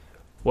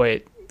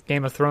Wait,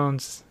 Game of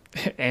Thrones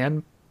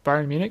and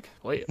Bayern Munich?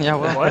 Wait, Yeah,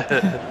 well, what?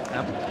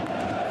 yeah.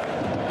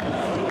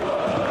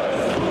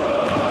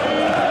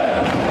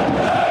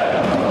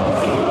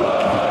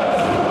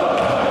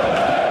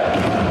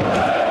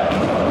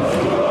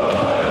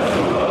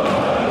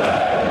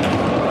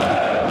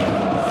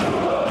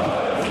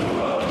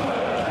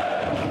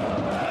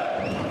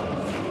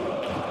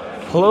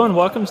 Hello and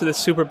welcome to the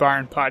Super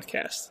Bayern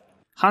podcast.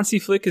 Hansi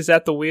Flick is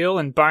at the wheel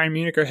and Bayern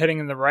Munich are heading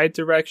in the right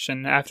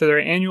direction after their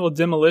annual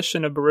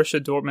demolition of Borussia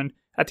Dortmund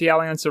at the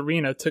Allianz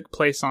Arena took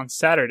place on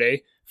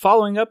Saturday,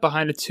 following up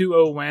behind a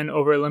 2-0 win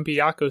over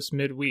Olympiacos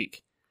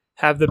midweek.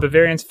 Have the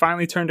Bavarians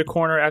finally turned a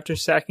corner after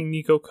sacking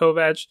Niko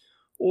Kovac,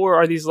 or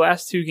are these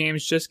last two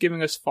games just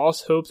giving us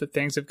false hope that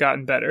things have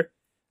gotten better?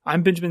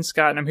 I'm Benjamin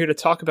Scott and I'm here to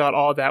talk about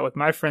all that with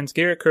my friends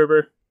Garrett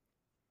Kerber.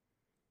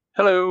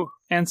 Hello.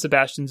 And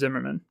Sebastian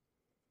Zimmerman.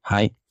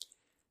 Hi.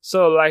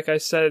 So, like I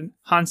said,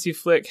 Hansi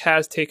Flick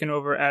has taken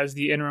over as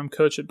the interim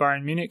coach at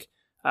Bayern Munich,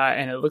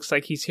 and it looks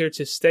like he's here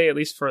to stay at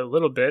least for a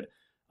little bit.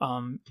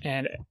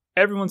 And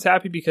everyone's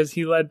happy because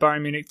he led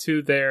Bayern Munich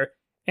to their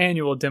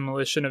annual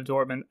demolition of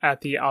Dortmund at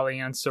the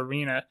Allianz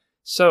Arena.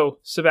 So,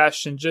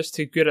 Sebastian, just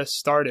to get us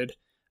started,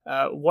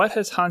 what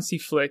has Hansi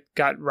Flick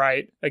got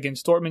right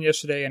against Dortmund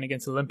yesterday and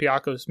against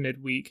Olympiacos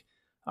midweek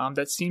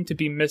that seemed to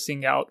be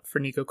missing out for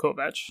Niko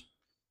Kovac?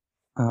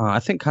 I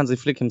think Hansi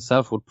Flick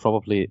himself would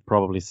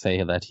probably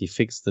say that he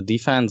fixed the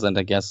defense, and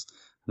I guess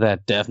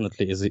that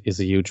definitely is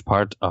a huge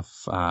part of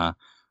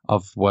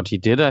what he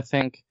did. I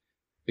think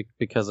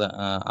because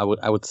I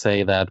would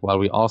say that while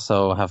we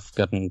also have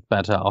gotten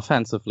better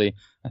offensively,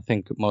 I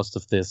think most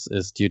of this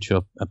is due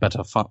to a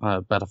better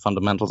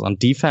fundamentals on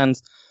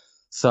defense.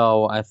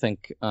 So I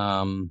think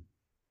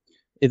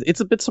it's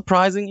a bit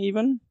surprising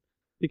even,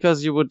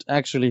 because you would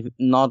actually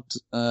not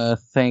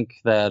think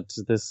that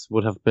this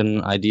would have been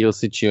an ideal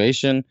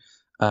situation,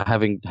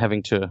 having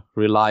to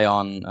rely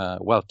on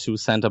two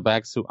center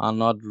backs who are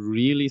not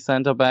really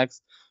center backs,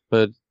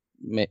 but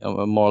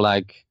more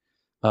like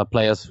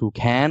players who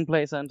can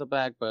play center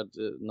back, but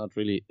not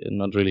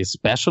really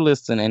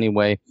specialists in any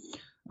way.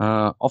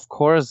 Of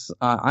course,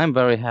 I'm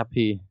very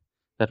happy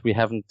that we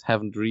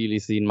haven't really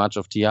seen much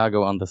of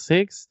Thiago on the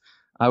six.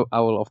 I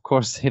will of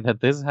course say that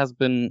this has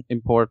been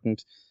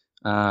important.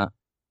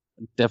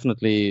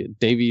 Definitely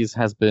Davies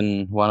has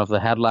been one of the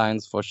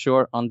headlines for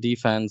sure on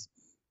defense.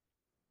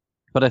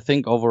 But I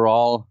think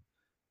overall,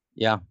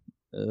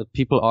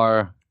 people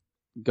are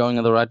going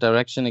in the right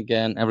direction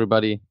again.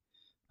 Everybody,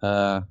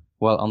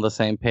 on the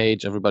same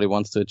page. Everybody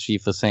wants to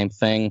achieve the same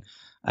thing.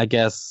 I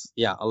guess,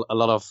 a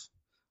lot of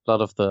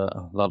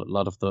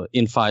the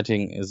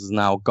infighting is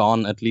now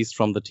gone, at least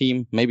from the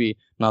team. Maybe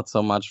not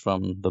so much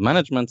from the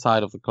management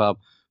side of the club,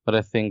 but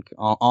I think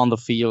on the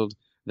field,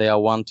 they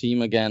are one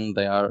team again.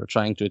 They are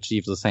trying to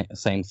achieve the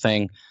same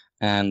thing.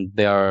 And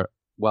they are,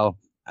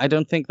 I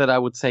don't think that I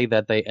would say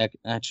that they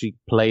actually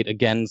played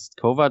against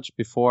Kovac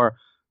before,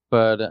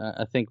 but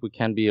I think we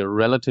can be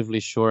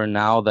relatively sure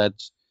now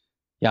that,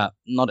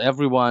 not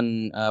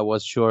everyone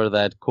was sure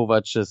that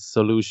Kovac's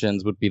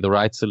solutions would be the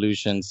right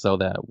solutions. So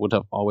there would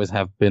have always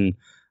have been,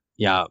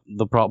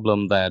 the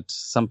problem that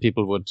some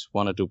people would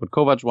want to do what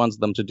Kovac wants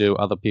them to do.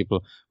 Other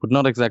people would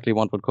not exactly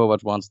want what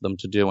Kovac wants them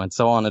to do, and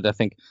so on. And I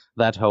think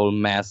that whole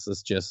mess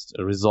is just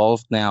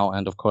resolved now.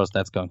 And of course,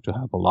 that's going to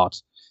help a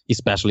lot,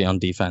 especially on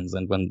defense.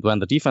 And when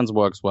the defense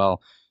works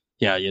well,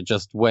 you're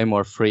just way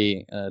more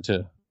free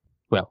to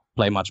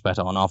play much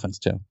better on offense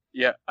too.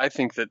 Yeah, I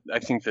think that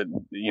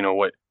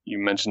what you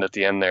mentioned at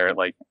the end there,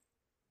 like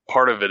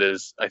part of it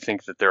is I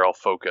think that they're all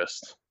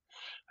focused.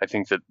 I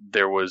think that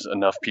there was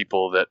enough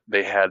people that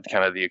they had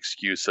kind of the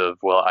excuse of,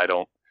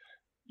 Kovac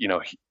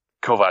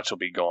will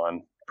be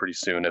gone pretty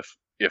soon if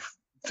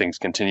things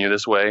continue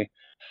this way.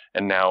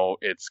 And now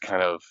it's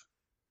kind of,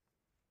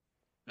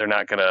 they're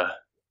not going to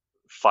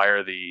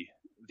fire the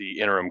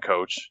interim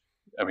coach.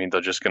 I mean,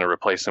 they're just going to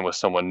replace him with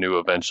someone new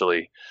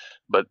eventually.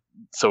 But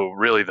so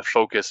really the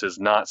focus is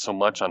not so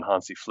much on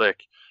Hansi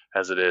Flick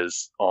as it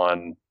is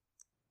on,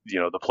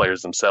 the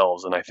players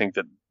themselves. And I think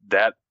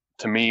that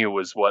to me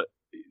was what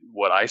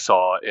I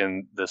saw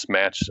in this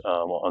match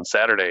on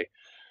Saturday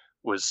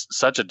was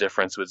such a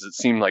difference. Was it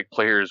seemed like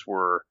players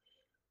were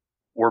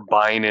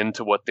buying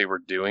into what they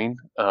were doing,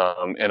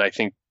 and I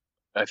think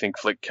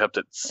Flick kept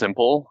it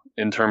simple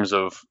in terms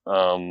of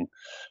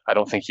I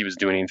don't think he was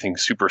doing anything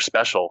super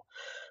special,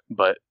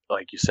 but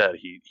like you said,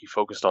 he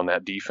focused on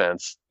that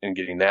defense and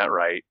getting that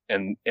right,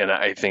 and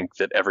I think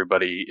that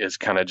everybody is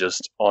kind of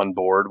just on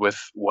board with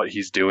what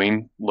he's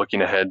doing,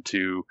 looking ahead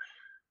to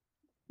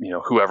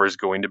whoever's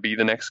going to be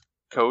the next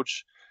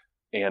coach.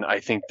 And I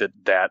think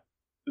that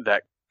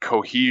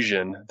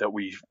cohesion that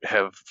we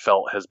have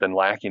felt has been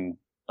lacking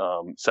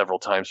several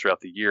times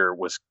throughout the year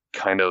was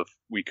kind of,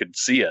 we could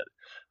see it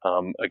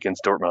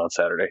against Dortmund on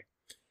Saturday.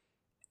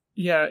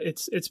 Yeah,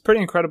 it's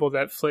pretty incredible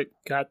that Flick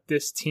got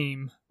this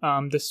team,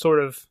 this sort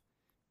of,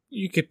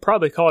 you could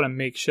probably call it a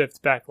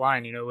makeshift back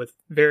line, with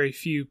very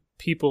few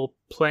people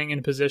playing in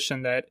a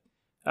position that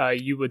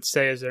you would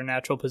say is their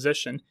natural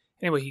position.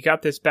 anyway, he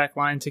got this back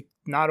line to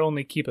not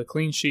only keep a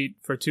clean sheet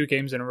for 2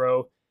 games in a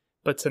row,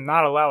 but to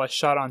not allow a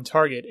shot on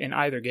target in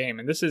either game.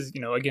 And this is,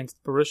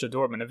 against Borussia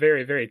Dortmund, a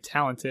very, very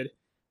talented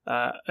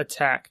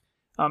attack.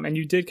 And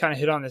you did kind of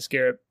hit on this,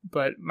 Garrett,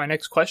 but my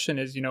next question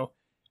is,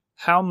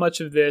 how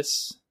much of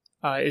this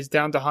is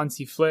down to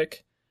Hansi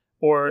Flick,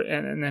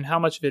 and then how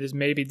much of it is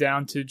maybe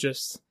down to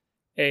just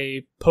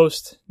a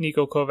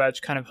post-Niko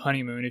Kovac kind of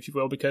honeymoon, if you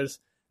will, because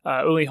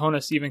Uli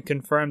Hoeneß even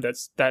confirmed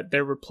that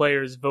there were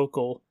players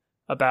vocal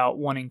about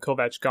wanting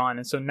Kovac gone,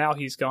 and so now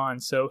he's gone.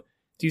 So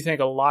do you think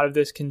a lot of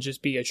this can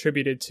just be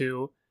attributed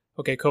to,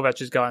 okay,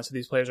 Kovac is gone, so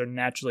these players are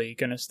naturally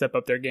going to step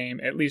up their game,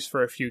 at least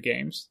for a few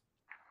games?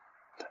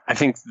 I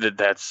think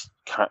that's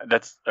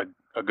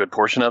a good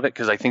portion of it,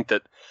 because I think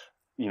that,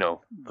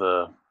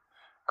 the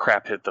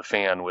crap hit the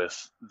fan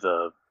with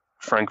the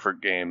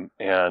Frankfurt game,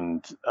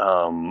 and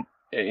I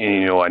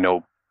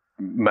know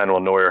Manuel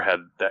Neuer had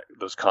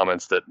those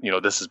comments that,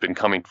 this has been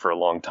coming for a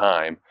long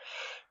time.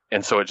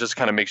 And so it just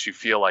kind of makes you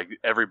feel like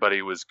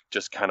everybody was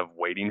just kind of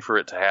waiting for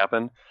it to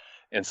happen.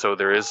 And so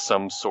there is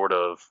some sort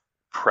of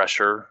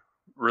pressure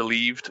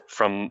relieved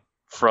from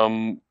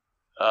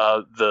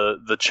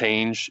the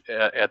change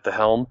at the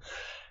helm.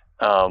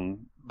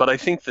 But I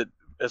think that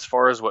as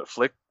far as what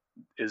Flick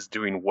is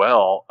doing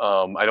well,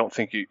 I don't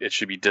think it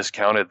should be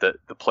discounted that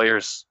the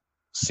players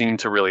seem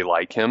to really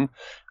like him.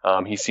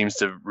 He seems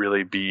to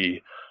really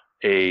be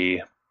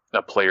a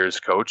player's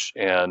coach,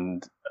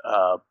 and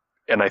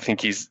I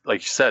think he's, like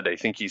you said, I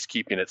think he's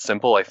keeping it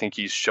simple. I think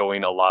he's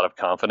showing a lot of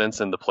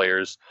confidence in the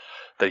players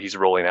that he's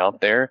rolling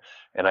out there,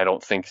 and I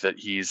don't think that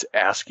he's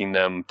asking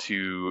them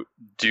to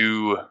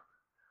do.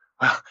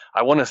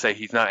 I want to say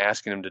he's not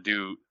asking them to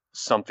do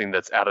something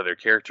that's out of their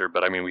character,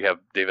 but I mean, we have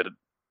David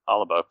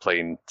Alaba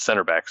playing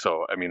center back,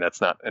 so I mean that's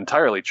not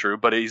entirely true.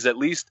 But he's at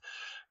least,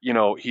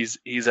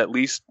 he's at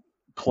least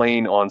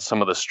playing on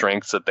some of the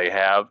strengths that they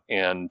have,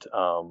 and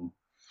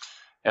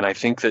I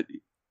think that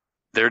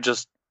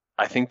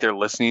I think they're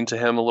listening to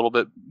him a little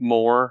bit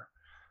more,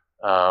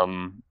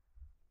 and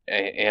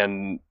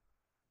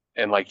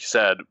like you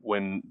said,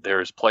 when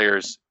there's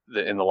players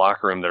in the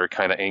locker room that are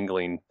kind of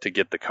angling to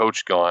get the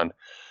coach gone,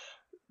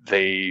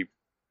 they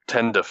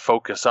tend to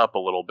focus up a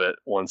little bit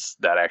once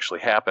that actually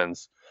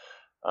happens.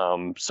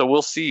 So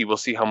we'll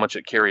see how much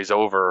it carries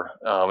over.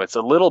 It's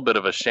a little bit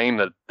of a shame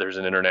that there's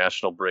an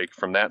international break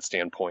from that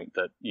standpoint,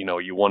 that,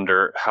 you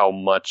wonder how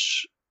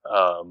much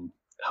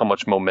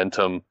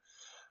momentum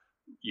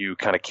you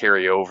kind of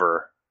carry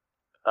over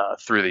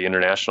through the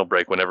international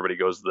break when everybody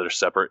goes to their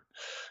separate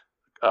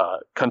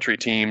country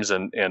teams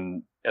and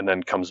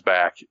then comes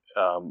back.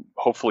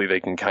 Hopefully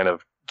they can kind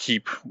of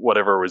keep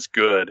whatever was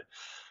good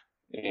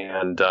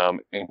and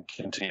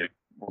continue to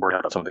work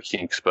out some of the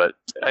kinks. But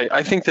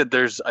I think that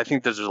there's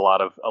a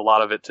lot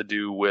of it to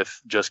do with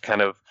just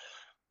kind of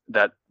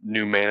that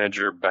new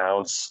manager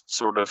bounce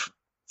sort of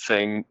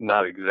thing.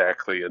 Not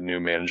exactly a new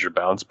manager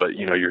bounce, but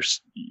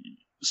it's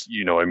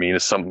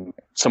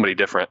somebody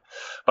different.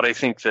 But I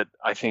think that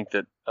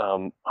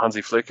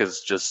Hansi Flick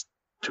is just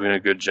doing a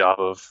good job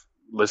of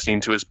listening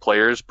to his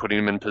players, putting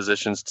them in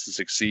positions to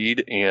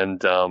succeed,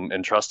 and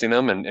trusting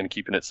them and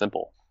keeping it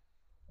simple.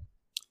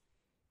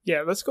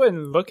 Yeah, let's go ahead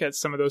and look at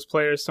some of those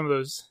players, some of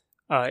those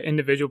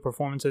individual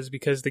performances,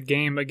 because the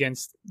game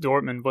against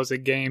Dortmund was a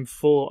game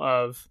full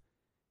of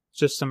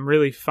just some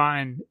really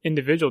fine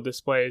individual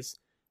displays.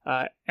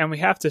 And we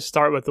have to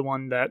start with the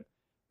one that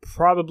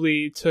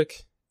probably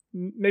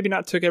maybe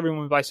not took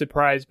everyone by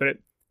surprise, but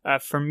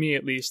for me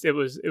at least, it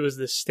was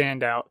the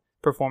standout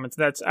performance.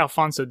 That's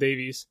Alphonso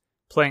Davies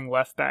playing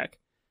left back.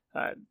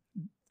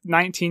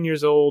 19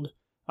 years old,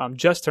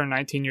 just turned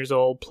 19 years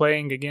old,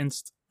 playing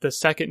against the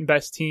second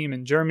best team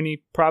in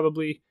Germany,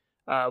 probably,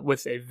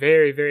 with a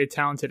very, very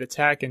talented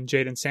attack in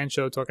Jadon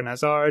Sancho, Torgan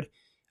Hazard,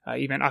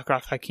 even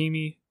Achraf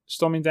Hakimi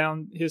storming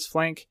down his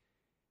flank.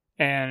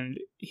 And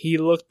he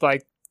looked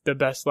like the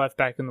best left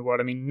back in the world.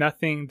 I mean,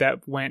 nothing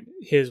that went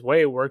his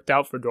way worked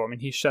out for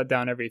Dortmund. He shut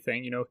down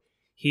everything.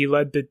 He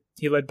led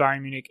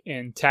Bayern Munich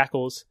in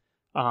tackles.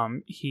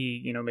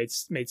 He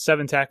made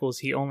 7 tackles.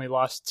 He only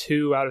lost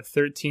 2 out of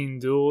 13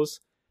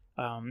 duels.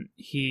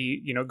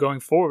 He going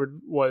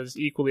forward was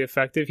equally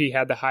effective. He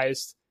had the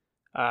highest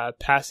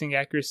passing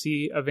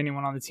accuracy of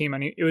anyone on the team. I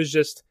mean, it was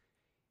just,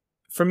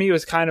 for me, it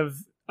was kind of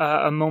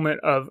a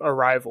moment of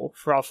arrival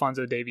for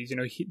Alphonso Davies.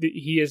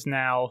 He is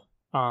now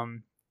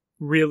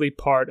really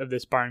part of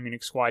this Bayern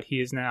Munich squad.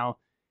 He is now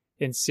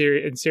in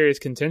serious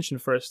contention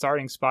for a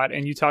starting spot.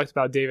 And you talked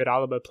about David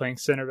Alaba playing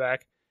center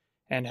back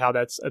and how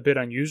that's a bit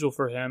unusual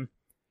for him.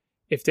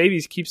 If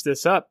Davies keeps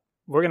this up,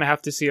 we're going to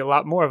have to see a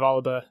lot more of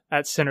Alaba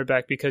at center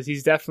back, because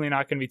he's definitely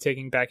not going to be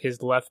taking back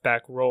his left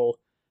back role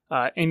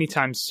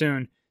anytime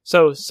soon.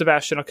 So,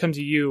 Sebastian, I'll come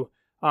to you.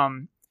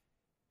 Am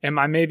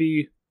I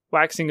maybe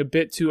waxing a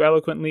bit too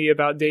eloquently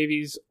about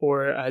Davies,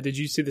 or did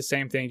you see the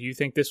same thing? Do you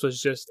think this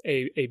was just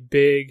a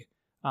big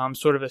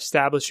sort of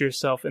establish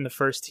yourself in the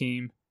first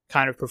team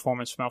kind of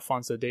performance from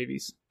Alphonso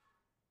Davies?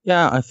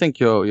 Yeah, I think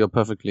you're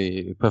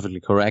perfectly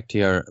correct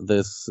here.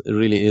 This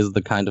really is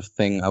the kind of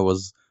thing I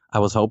was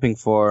hoping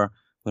for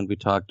when we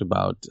talked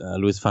about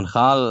Luis van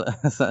Gaal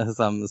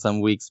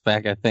some weeks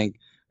back. I think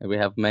we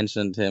have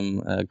mentioned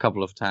him a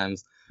couple of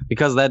times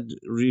because that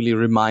really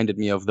reminded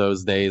me of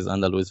those days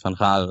under Luis van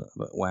Gaal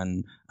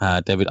when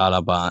David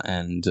Alaba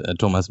and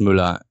Thomas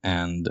Müller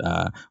and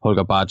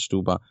Holger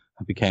Badstuber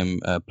became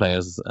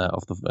players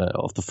of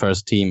the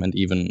first team, and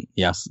even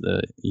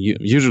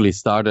usually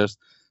starters.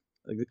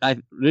 I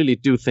really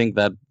do think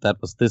that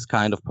was this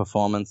kind of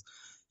performance.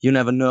 You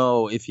never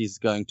know if he's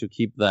going to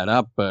keep that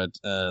up, but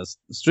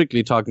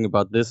strictly talking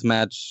about this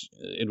match,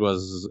 it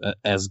was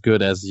as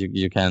good as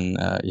you can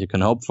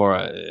hope for.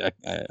 I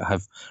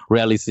have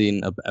rarely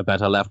seen a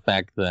better left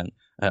back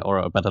or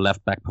a better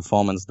left back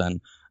performance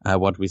than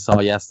what we saw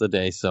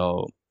yesterday.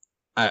 So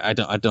I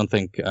don't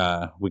think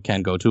we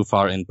can go too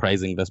far in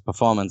praising this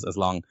performance as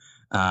long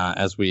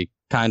as we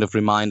kind of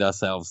remind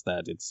ourselves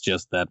that it's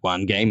just that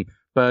one game.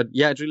 But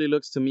yeah, it really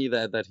looks to me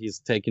that he's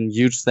taken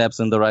huge steps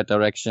in the right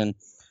direction.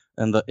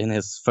 In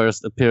his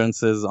first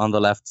appearances on the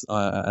left,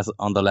 as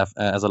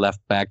a left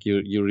back,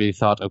 you really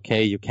thought,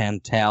 okay, you can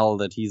tell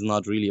that he's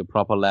not really a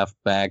proper left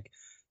back.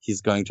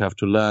 He's going to have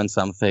to learn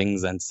some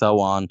things and so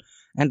on.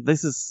 And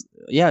this is,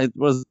 it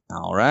was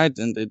all right,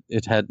 and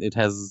it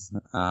has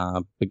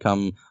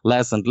become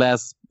less and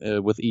less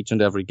with each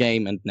and every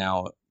game, and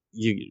now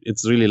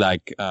it's really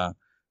like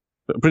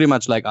pretty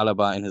much like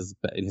Alaba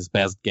in his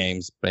best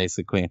games,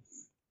 basically.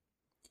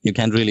 You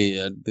can't really,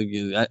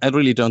 I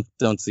really don't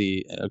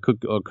see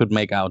could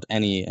make out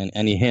any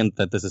hint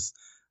that this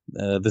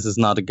is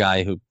not a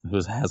guy who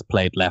has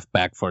played left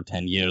back for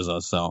 10 years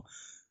or so.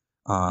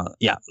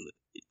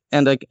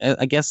 And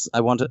I guess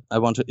I want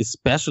to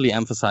especially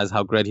emphasize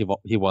how great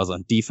he was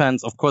on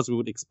defense. Of course, we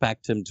would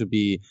expect him to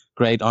be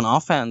great on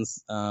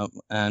offense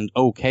and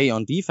okay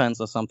on defense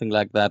or something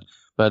like that.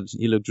 But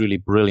he looked really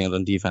brilliant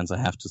on defense, I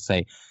have to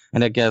say.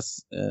 And I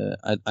guess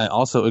I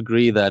also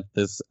agree that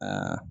this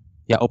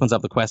opens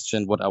up the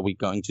question: what are we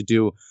going to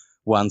do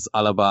once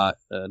Alaba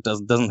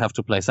doesn't have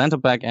to play center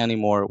back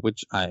anymore,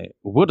 which I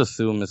would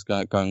assume is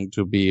going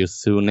to be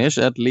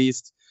soonish at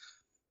least.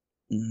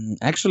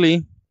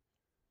 Actually,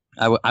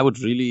 I would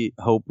really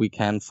hope we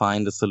can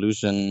find a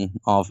solution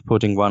of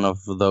putting one of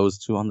those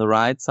two on the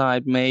right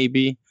side,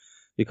 maybe,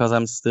 because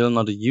I'm still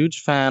not a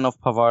huge fan of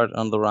Pavard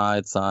on the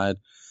right side.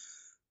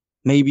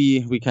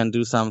 Maybe we can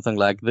do something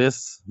like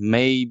this.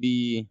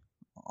 Maybe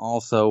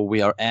also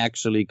we are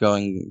actually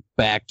going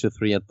back to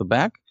 3 at the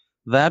back.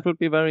 That would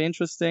be very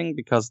interesting,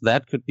 because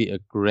that could be a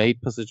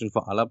great position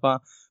for Alaba,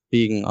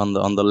 being on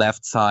the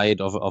left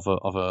side of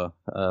a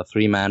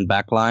 3-man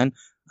back line.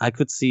 I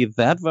could see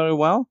that very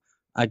well.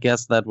 I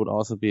guess that would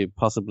also be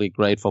possibly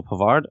great for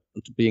Pavard,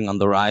 being on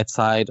the right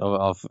side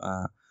of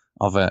a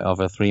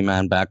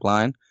 3-man back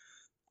line.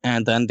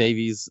 And then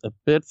Davies a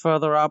bit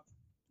further up.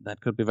 That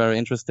could be very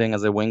interesting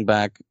as a wing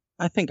back.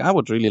 I think I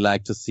would really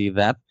like to see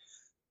that.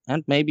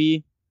 And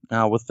maybe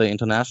with the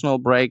international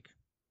break,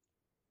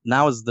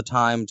 now is the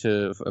time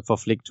for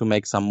Flick to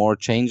make some more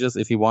changes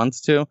if he wants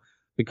to,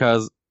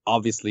 because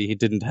obviously he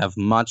didn't have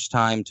much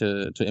time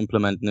to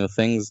implement new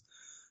things.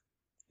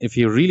 If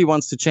he really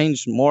wants to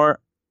change more,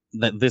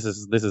 that this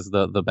is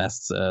the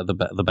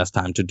best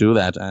time to do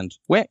that. And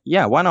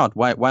why not?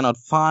 Why not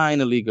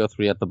finally go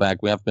 3 at the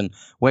back? We have been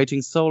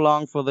waiting so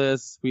long for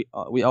this.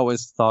 We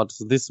always thought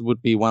this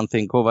would be one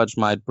thing Kovac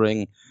might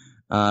bring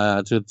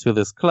to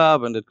this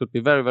club, and it could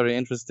be very, very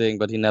interesting,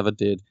 but he never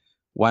did.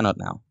 Why not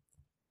now?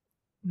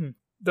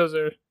 Those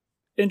are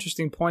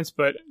interesting points,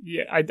 but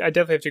yeah, I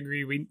definitely have to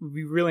agree.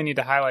 We really need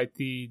to highlight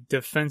the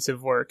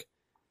defensive work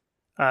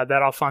that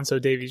Alphonso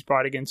Davies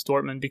brought against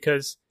Dortmund,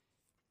 because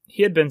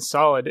he had been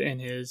solid in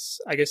his,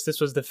 I guess this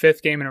was the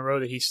 5th game in a row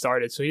that he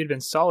started, so he had been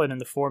solid in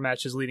the 4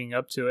 matches leading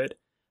up to it,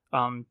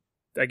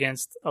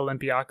 against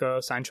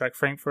Olympiacos, Eintracht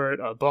Frankfurt,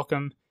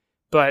 Bochum.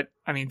 But,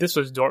 I mean, this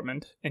was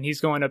Dortmund, and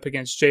he's going up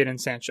against Jadon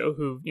Sancho,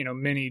 who,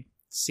 many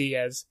see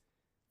as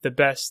the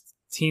best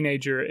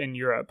teenager in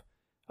Europe.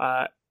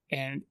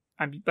 And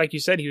like you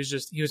said, he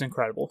was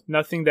incredible.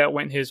 Nothing that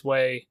went his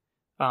way,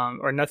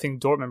 or nothing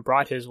Dortmund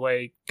brought his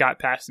way, got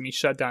past him. He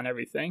shut down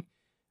everything.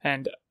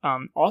 And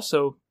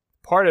also,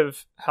 part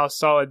of how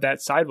solid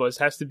that side was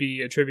has to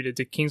be attributed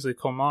to Kingsley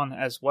Coman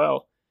as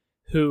well,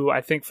 who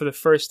I think for the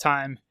first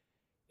time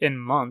in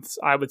months,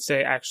 I would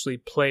say actually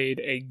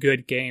played a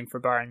good game for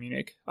Bayern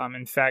Munich.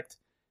 In fact,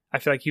 I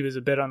feel like he was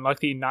a bit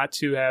unlucky not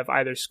to have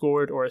either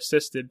scored or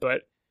assisted,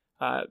 but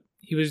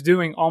he was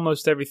doing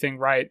almost everything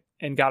right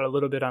and got a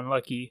little bit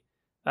unlucky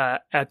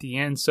at the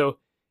end. So,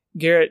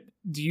 Garrett,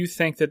 do you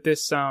think that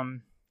this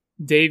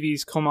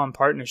Davies-Coman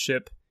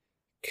partnership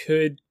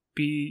could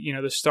be,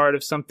 the start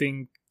of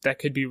something that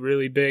could be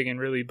really big and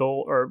really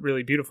bold or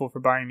really beautiful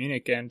for Bayern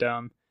Munich? And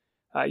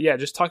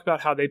just talk about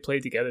how they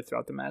played together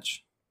throughout the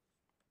match.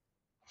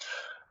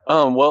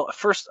 Well,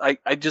 first, I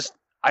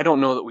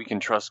don't know that we can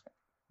trust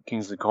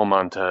Kingsley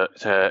Coman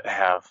to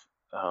have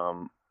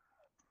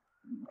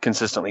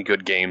consistently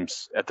good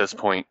games at this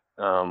point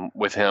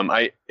with him.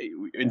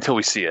 Until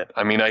we see it.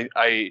 I mean,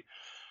 I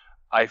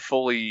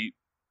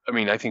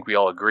think we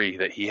all agree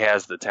that he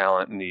has the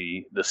talent and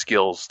the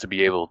skills to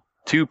be able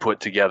to put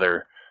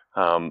together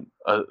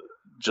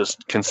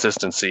just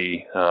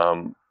consistency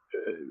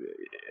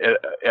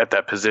at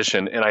that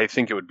position. And I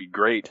think it would be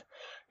great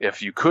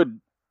if you could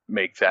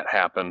make that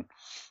happen.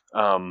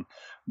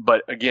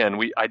 But again,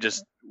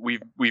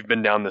 we've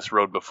been down this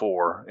road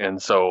before,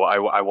 and so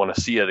I want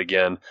to see it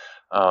again.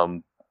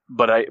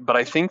 But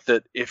I think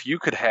that if you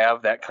could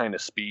have that kind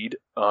of speed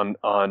on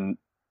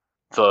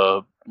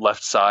the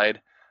left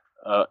side,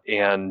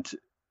 and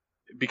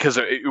because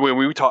when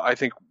we talk, I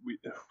think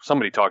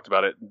somebody talked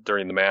about it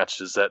during the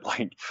match, is that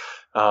like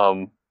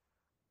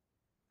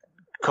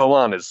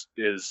Coman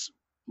is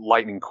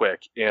lightning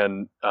quick,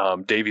 and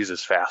Davies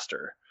is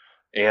faster,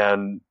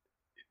 and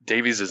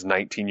Davies is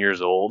 19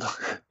 years old,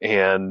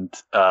 and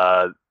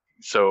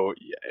so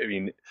I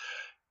mean,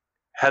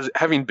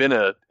 having been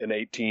an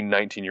 18,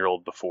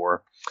 19-year-old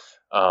before,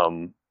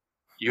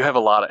 you have a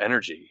lot of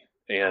energy,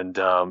 and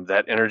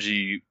that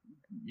energy,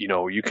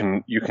 you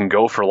can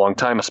go for a long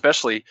time,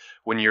 especially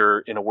when you're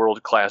in a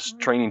world-class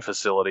training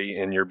facility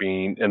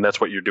and that's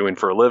what you're doing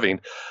for a living.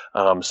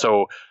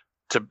 So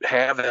to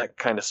have that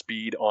kind of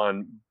speed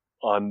on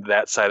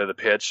that side of the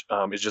pitch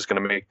is just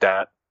going to make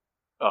that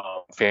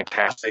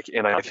fantastic.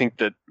 And I think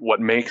that what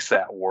makes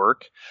that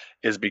work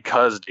is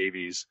because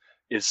Davies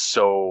is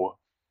so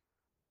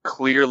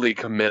clearly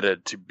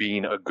committed to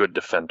being a good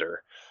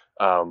defender.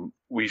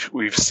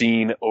 We've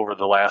seen over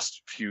the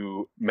last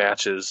few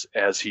matches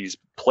as he's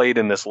played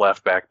in this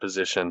left back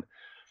position,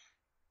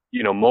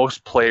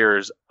 most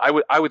players,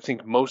 I would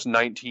think most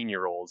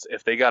 19-year-olds,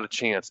 if they got a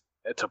chance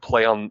to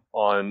play on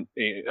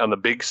the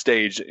big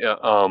stage,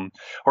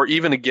 or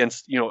even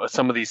against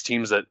some of these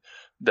teams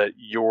that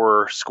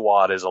your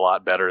squad is a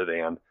lot better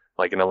than,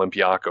 like an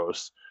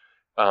Olympiacos,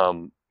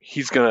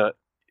 he's gonna,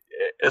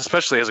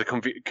 especially as a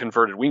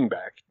converted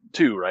wingback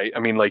too, right? I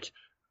mean, like,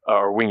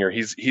 or winger,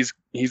 he's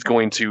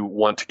going to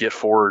want to get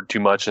forward too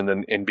much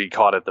and be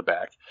caught at the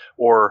back,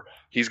 or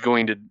he's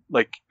going to,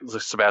 like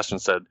Sebastian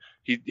said,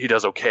 he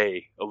does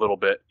okay a little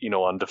bit,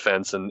 on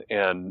defense,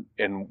 and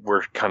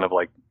we're kind of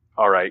like,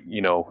 all right,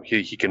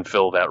 he can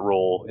fill that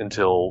role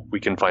until we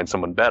can find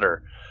someone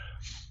better.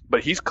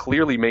 But he's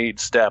clearly made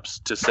steps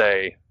to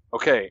say,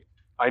 okay,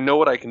 I know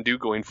what I can do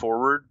going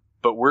forward,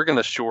 but we're going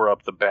to shore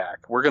up the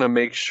back. We're going to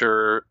make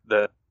sure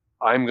that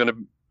I'm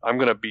going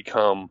to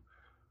become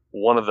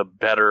one of the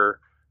better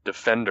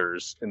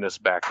defenders in this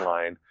back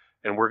line,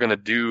 and we're going to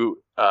do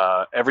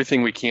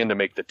everything we can to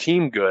make the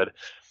team good.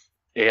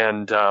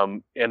 And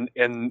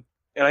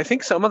I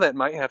think some of that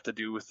might have to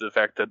do with the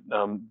fact that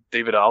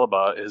David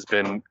Alaba has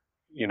been,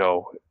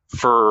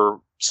 for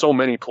so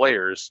many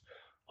players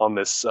on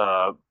this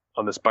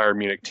Bayern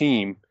Munich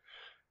team,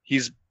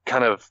 he's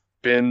kind of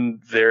been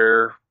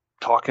there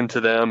talking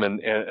to them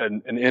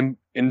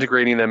and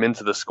integrating them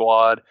into the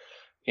squad.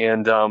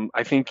 And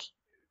I think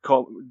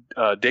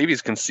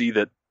Davies can see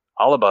that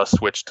Alaba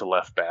switched to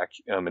left back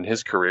in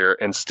his career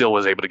and still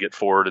was able to get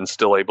forward and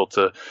still able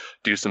to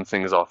do some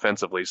things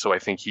offensively. So I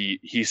think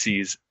he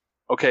sees,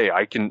 okay,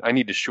 I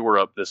need to shore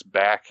up this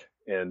back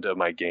end of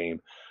my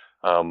game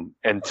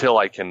until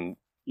I can,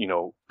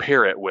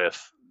 pair it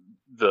with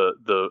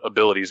the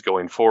abilities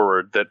going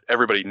forward that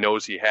everybody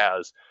knows he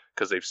has,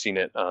 because they've seen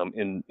it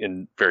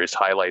in various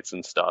highlights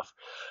and stuff.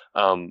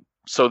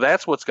 So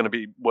that's what it's going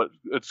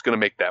to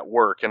make that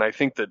work. And I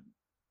think that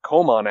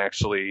Coman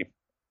actually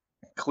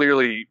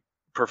clearly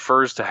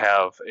prefers to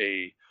have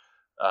a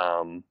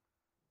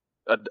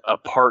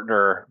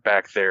partner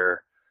back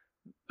there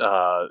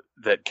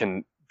that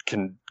can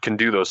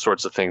do those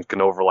sorts of things,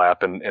 can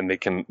overlap, and they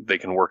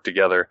can work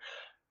together.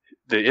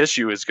 The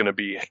issue is going to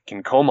be,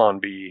 can Coman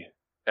be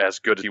as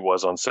good as he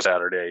was on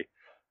Saturday?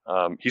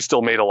 He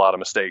still made a lot of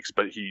mistakes,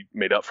 but he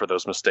made up for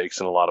those mistakes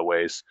in a lot of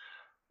ways.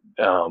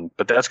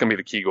 But that's going to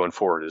be the key going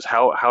forward, is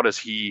how does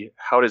he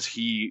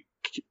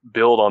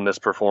build on this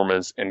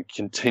performance and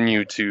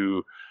continue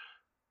to,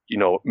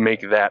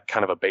 make that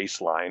kind of a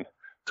baseline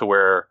to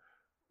where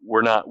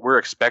we're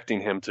expecting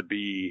him to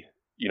be,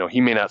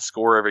 he may not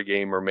score every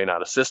game or may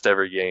not assist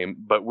every game,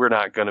 but we're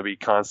not going to be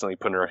constantly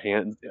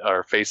putting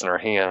our face in our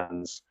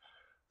hands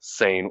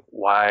saying,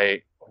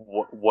 why,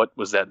 what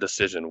was that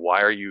decision?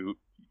 Why are you,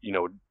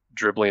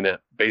 dribbling it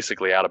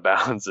basically out of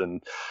bounds,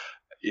 and,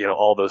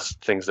 all those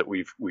things that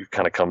we've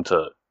kind of come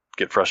to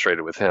get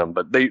frustrated with him.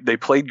 But they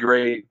played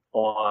great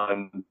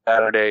on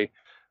Saturday.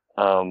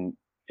 And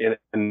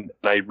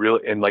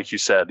like you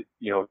said,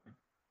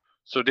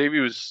 so Davey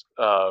was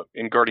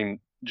in guarding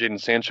Jadon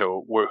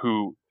Sancho,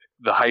 who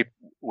the hype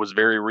was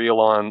very real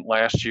on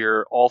last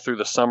year. All through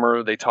the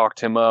summer, they talked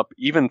him up.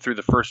 Even through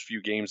the first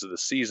few games of the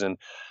season,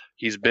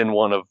 he's been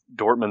one of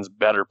Dortmund's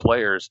better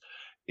players.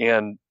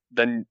 And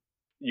then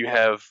you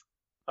have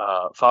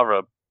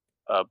Favre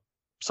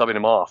subbing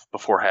him off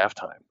before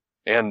halftime,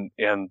 and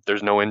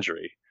there's no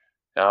injury.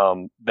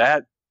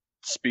 That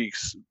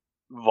speaks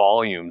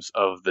volumes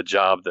of the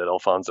job that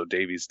Alphonso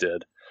Davies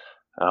did.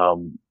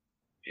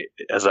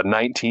 As a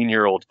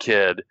 19-year-old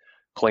kid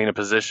playing a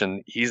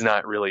position he's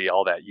not really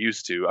all that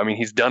used to. I mean,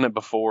 he's done it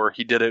before.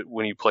 He did it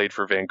when he played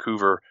for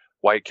Vancouver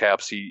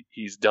Whitecaps.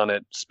 He's done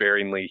it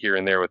sparingly here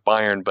and there with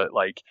Bayern, but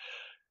like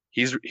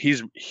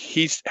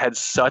he's had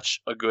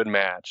such a good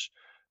match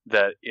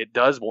that it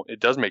does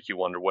make you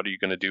wonder, what are you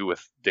going to do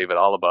with David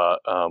Alaba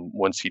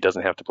once he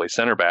doesn't have to play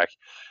center back?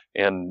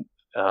 And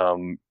I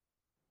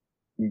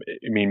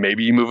mean,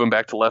 maybe you move him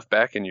back to left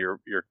back, and you're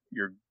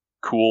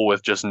cool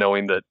with just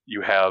knowing that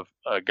you have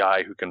a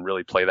guy who can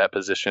really play that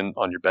position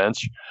on your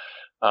bench.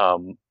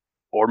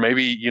 Or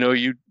maybe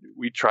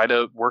we try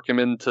to work him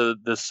into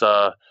this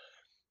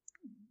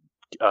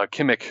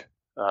Kimmich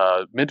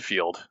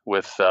midfield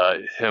with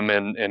him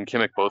and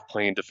Kimmich both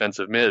playing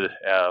defensive mid,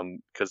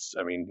 because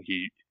I mean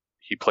he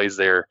plays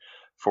there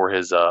for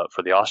his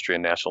for the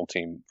Austrian national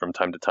team from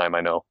time to time,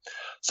 I know.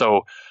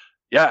 So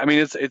yeah, I mean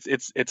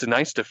it's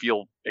nice to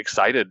feel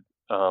excited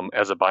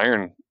as a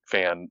Bayern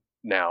fan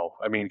now.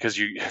 I mean, because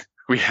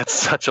we had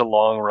such a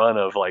long run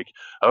of like,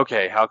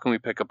 okay, how can we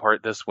pick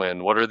apart this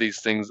win? What are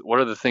these things? What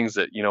are the things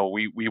that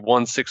we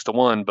won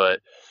 6-1,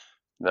 but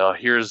now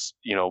here's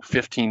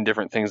 15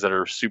 different things that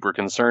are super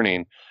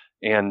concerning.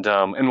 And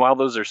while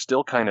those are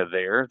still kind of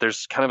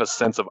there's kind of a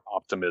sense of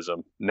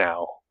optimism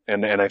now,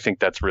 and I think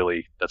that's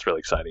really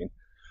exciting.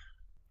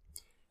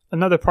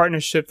 Another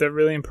partnership that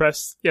really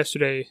impressed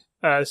yesterday,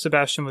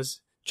 Sebastian,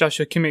 was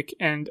Joshua Kimmich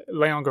and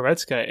Leon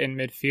Goretzka in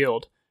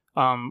midfield,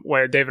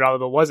 where David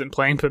Alaba wasn't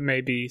playing, but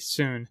maybe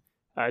soon,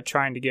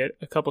 trying to get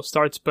a couple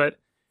starts. But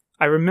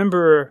I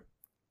remember,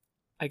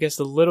 I guess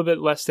a little bit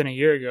less than a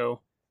year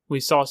ago, we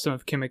saw some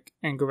of Kimmich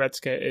and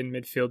Goretzka in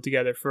midfield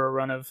together for a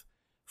run of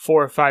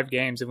 4 or 5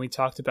 games, and we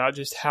talked about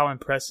just how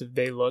impressive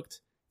they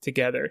looked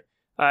together.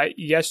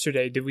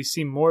 Yesterday, did we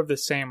see more of the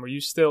same? Were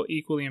you still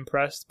equally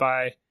impressed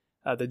by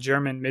the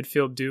German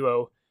midfield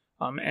duo?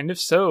 And if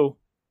so,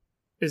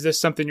 is this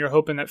something you're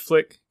hoping that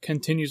Flick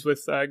continues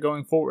with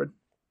going forward?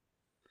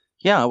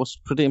 Yeah, I was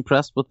pretty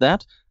impressed with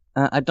that.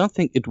 I don't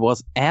think it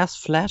was as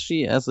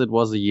flashy as it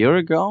was a year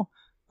ago,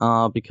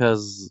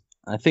 because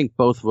I think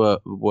both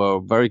were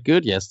very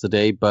good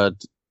yesterday, but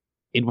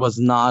it was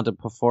not a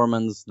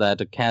performance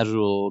that a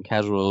casual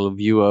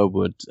viewer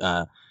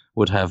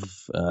would have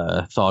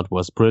thought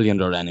was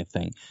brilliant or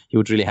anything. You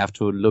would really have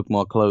to look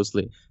more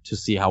closely to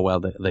see how well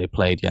they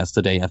played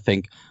yesterday. I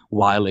think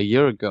while a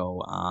year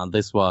ago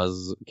this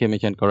was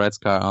Kimmich and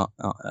Goretzka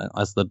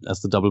as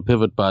the double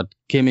pivot, but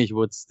Kimmich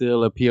would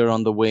still appear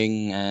on the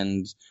wing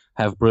and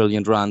have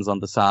brilliant runs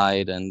on the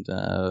side and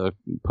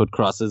put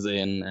crosses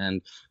in,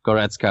 and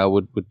Goretzka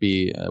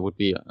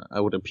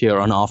would appear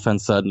on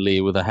offense suddenly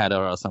with a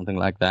header or something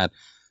like that.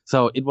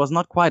 So it was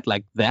not quite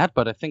like that,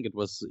 but I think it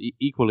was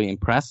equally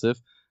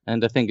impressive,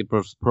 and I think it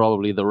was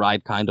probably the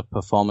right kind of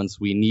performance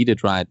we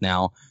needed right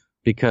now,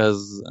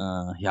 because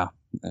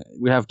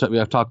we have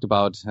talked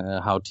about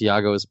how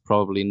Thiago is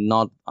probably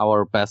not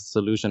our best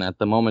solution at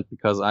the moment,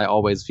 because I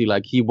always feel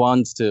like he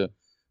wants to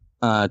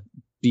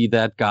be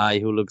that guy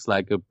who looks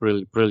like a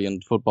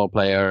brilliant football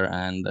player,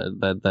 and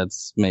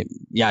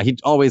he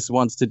always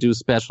wants to do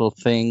special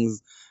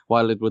things,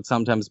 while it would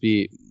sometimes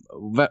be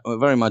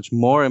very much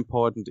more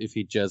important if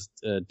he just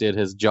did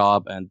his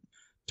job and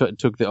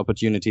took the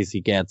opportunities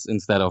he gets,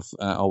 instead of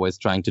always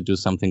trying to do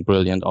something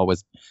brilliant,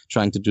 always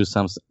trying to do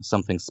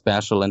something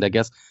special. And I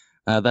guess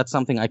that's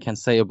something I can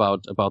say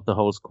about the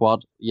whole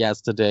squad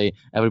yesterday.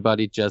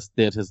 Everybody just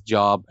did his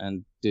job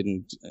and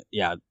didn't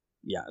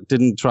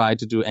try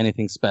to do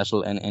anything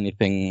special and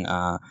anything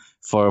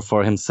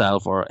for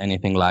himself or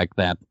anything like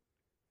that.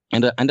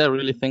 And I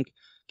really think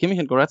Kimmich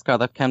and Goretzka,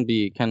 that can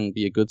be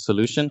a good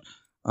solution.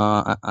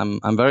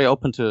 I'm very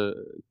open to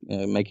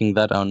making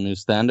that our new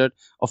standard.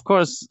 Of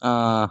course,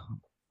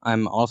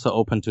 I'm also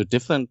open to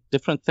different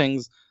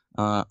things.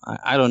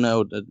 I don't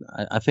know.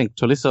 I think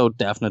Tolisso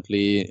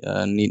definitely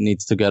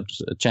needs to get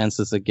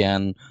chances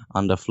again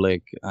under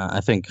Flick.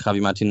 I think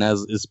Javi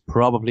Martinez is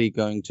probably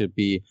going to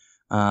be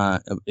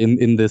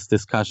in this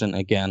discussion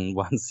again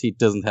once he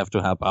doesn't have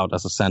to help out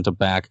as a center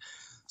back.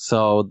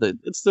 So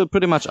it's still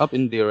pretty much up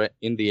in the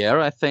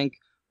air, I think.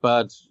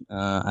 But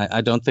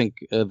I don't think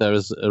there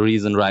is a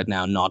reason right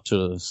now not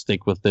to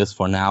stick with this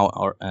for now,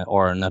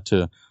 or not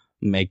to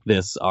make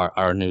this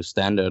our new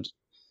standard.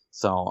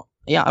 So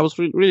yeah, I was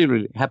really,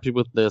 really happy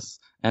with this.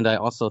 And I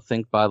also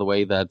think, by the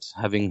way, that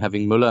having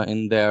Müller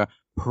in there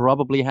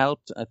probably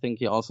helped. I think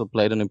he also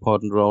played an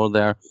important role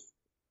there.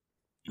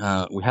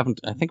 We haven't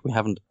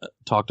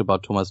talked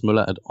about Thomas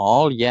Müller at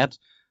all yet,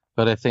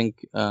 but I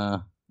think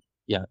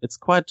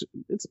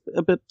it's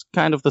a bit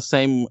kind of the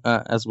same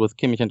as with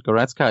Kimmich and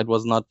Goretzka. It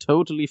was not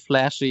totally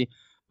flashy,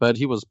 but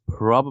he was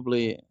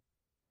probably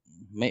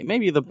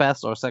maybe the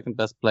best or second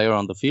best player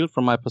on the field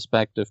from my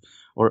perspective,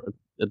 or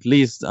at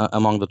least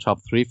among the top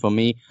 3 for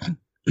me.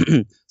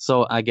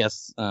 So I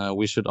guess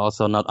we should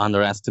also not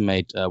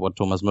underestimate what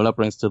Thomas Müller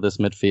brings to this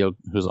midfield,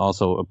 who's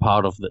also a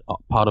part of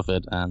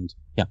it. And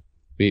yeah,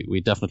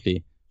 we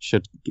definitely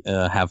should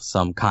have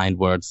some kind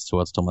words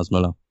towards Thomas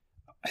Müller.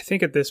 I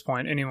think at this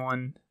point,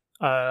 anyone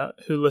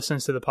who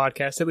listens to the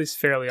podcast, at least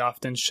fairly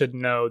often, should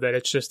know that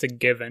it's just a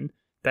given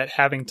that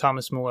having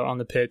Thomas Müller on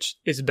the pitch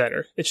is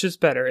better. It's just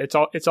better.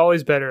 It's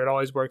always better. It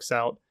always works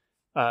out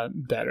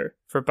better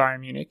for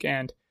Bayern Munich.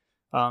 And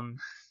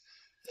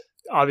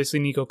obviously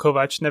Niko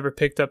Kovac never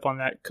picked up on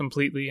that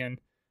completely, and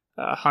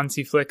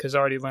Hansi Flick has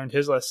already learned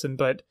his lesson.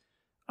 But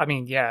I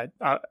mean, yeah,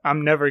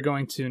 I'm never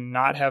going to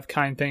not have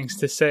kind things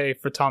to say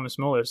for Thomas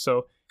Muller.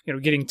 So,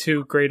 getting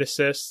 2 great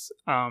assists.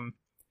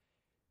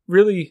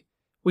 Really,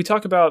 we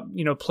talk about,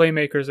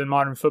 playmakers in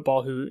modern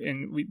football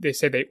they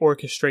say they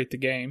orchestrate the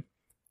game.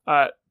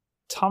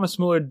 Thomas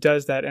Muller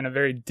does that in a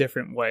very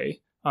different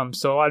way.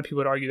 So a lot of people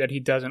would argue that he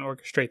doesn't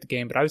orchestrate the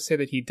game, but I would say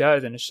that he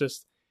does, and it's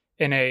just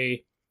in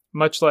a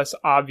much less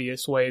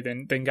obvious way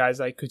than guys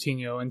like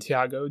Coutinho and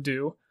Thiago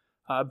do.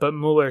 But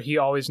Muller, he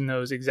always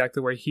knows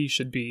exactly where he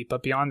should be.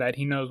 But beyond that,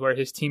 he knows where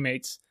his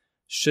teammates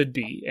should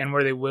be and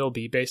where they will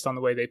be based on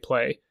the way they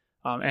play.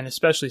 And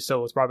especially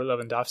so with Robert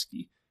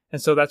Lewandowski.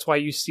 And so that's why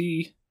you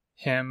see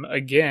him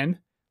again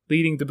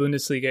leading the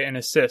Bundesliga in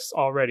assists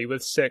already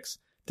with 6,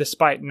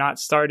 despite not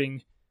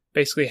starting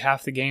basically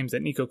half the games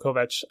that Niko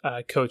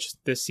Kovac coached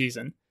this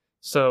season.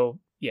 So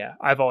yeah,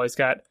 I've always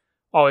got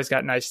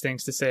nice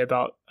things to say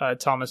about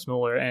Thomas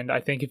Muller. And I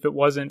think if it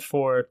wasn't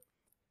for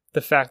the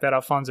fact that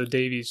Alphonso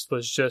Davies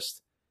was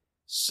just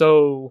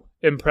so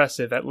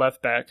impressive at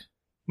left back,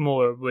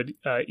 Muller would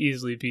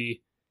easily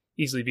be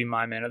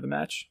my man of the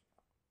match.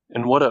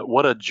 And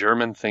what a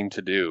German thing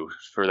to do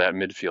for that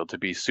midfield, to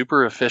be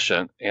super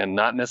efficient and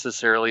not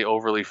necessarily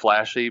overly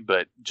flashy,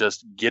 but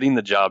just getting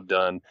the job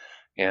done.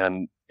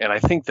 And I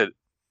think that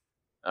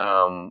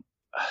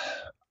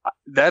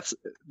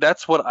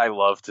that's what I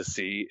love to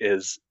see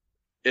is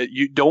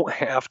you don't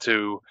have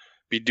to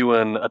be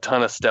doing a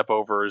ton of step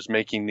overs,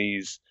 making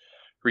these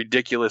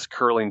ridiculous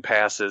curling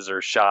passes or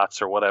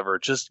shots or whatever.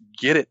 Just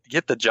get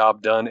the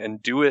job done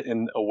and do it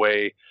in a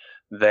way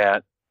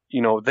that,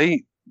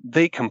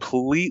 they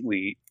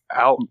completely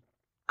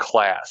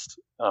outclassed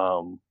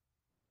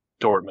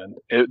Dortmund.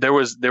 There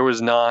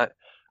was not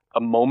a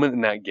moment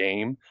in that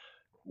game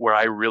where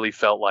I really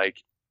felt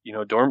like,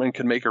 Dortmund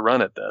could make a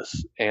run at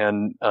this.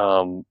 And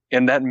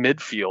in that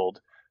midfield,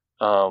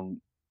 I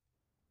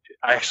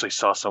actually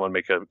saw someone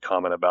make a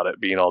comment about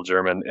it being all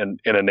German and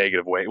in a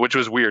negative way, which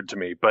was weird to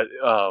me. But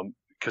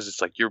because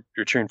it's like you're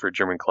cheering for a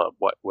German club.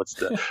 What's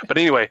the? But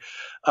anyway,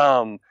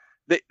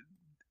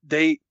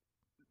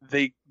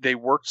 they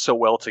worked so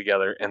well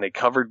together and they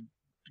covered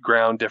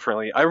ground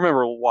differently. I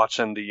remember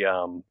watching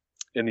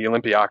in the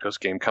Olympiacos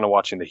game, kind of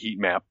watching the heat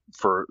map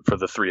for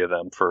the 3 of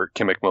them, for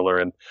Kimmich, Muller,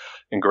 and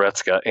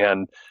Goretzka,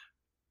 and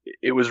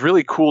it was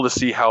really cool to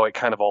see how it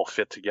kind of all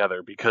fit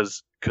together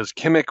because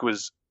Kimmich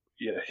was,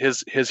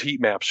 his heat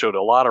map showed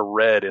a lot of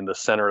red in the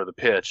center of the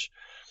pitch,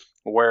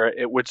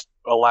 which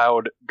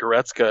allowed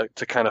Goretzka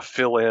to kind of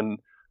fill in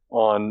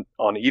on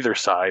either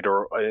side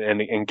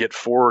and get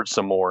forward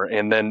some more,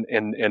 and then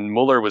and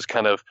Muller was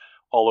kind of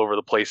all over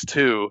the place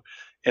too,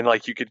 and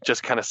like you could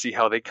just kind of see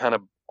how they kind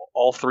of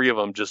all 3 of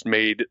them just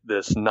made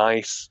this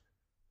nice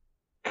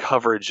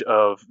coverage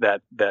of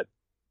that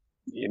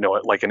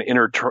like an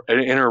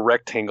inner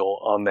rectangle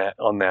on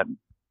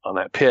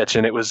that pitch.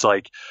 And it was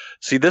like,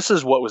 see, this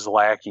is what was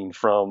lacking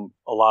from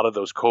a lot of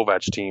those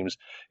Kovac teams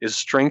is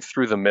strength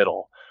through the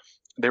middle.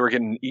 They were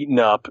getting eaten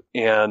up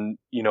and,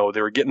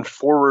 they were getting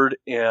forward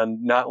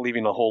and not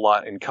leaving a whole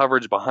lot in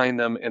coverage behind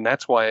them. And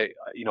that's why,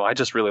 I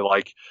just really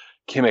like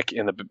Kimmich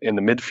in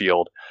the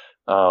midfield,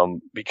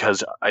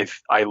 because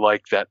I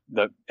like that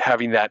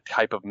having that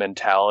type of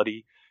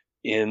mentality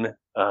in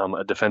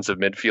a defensive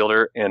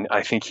midfielder. And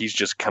I think he's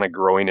just kind of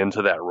growing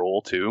into that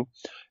role too.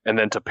 And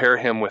then to pair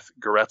him with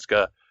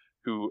Goretzka,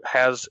 who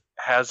has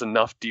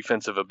enough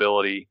defensive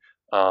ability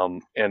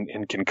and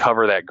can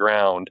cover that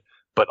ground,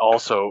 but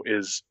also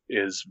is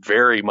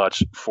very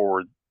much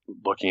forward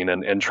looking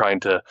and trying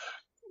to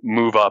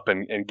move up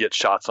and get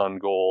shots on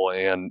goal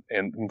and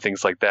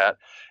things like that.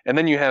 And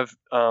then you have,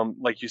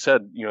 like you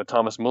said,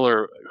 Thomas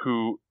Muller,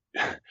 who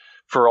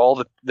for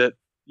all that,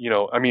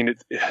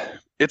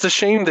 it's a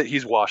shame that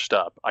he's washed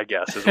up, I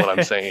guess is what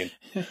I'm saying,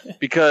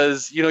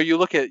 because, you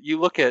look at,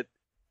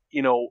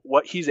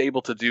 what he's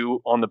able to do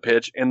on the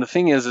pitch. And the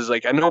thing is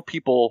like, I know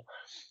people,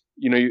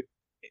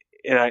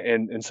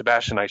 and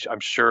Sebastian, I'm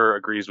sure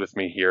agrees with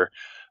me here.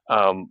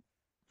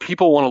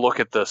 People want to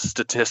look at the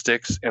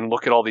statistics and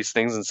look at all these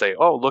things and say,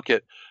 oh, look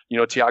at,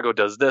 Thiago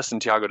does this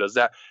and Thiago does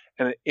that.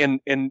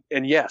 And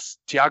yes,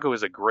 Thiago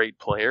is a great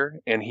player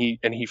and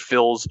he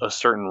fills a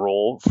certain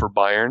role for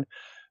Bayern.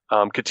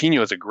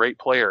 Coutinho is a great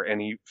player and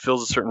he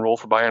fills a certain role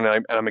for Bayern.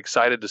 And I'm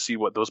excited to see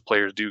what those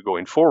players do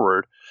going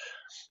forward.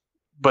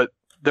 But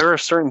there are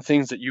certain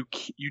things that you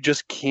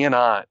just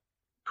cannot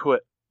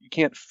you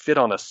can't fit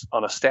on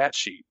a stat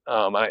sheet.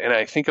 And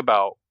I think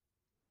about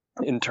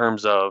in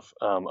terms of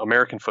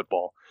American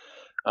football.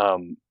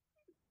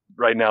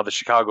 Right now, the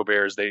Chicago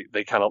Bears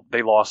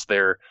they lost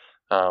their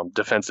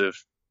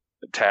defensive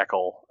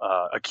tackle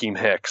Akeem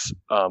Hicks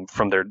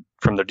from their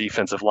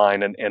defensive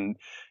line,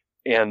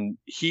 and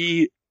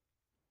he,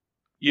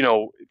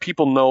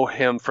 people know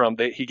him from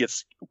he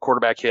gets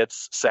quarterback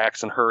hits,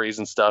 sacks, and hurries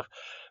and stuff.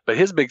 But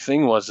his big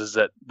thing is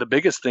that the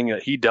biggest thing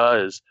that he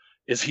does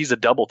is he's a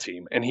double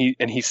team, and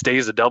he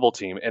stays a double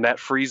team, and that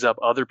frees up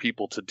other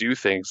people to do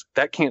things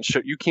that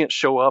you can't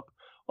show up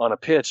on a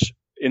pitch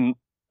in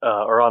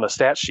or on a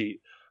stat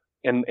sheet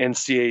and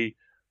see,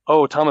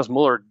 oh, Thomas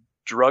Muller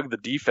drug the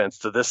defense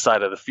to this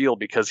side of the field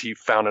because he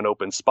found an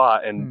open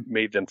spot and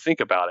made them think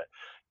about it.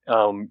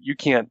 You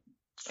can't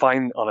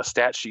find on a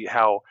stat sheet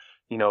how,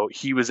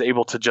 he was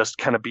able to just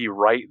kind of be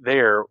right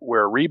there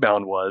where a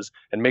rebound was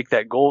and make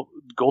that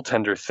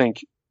goaltender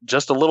think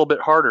just a little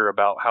bit harder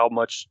about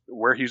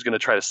where he was going to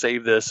try to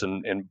save this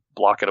and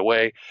block it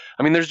away.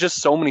 I mean, there's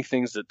just so many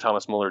things that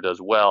Thomas Muller does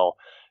well.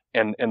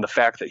 And the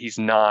fact that he's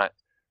not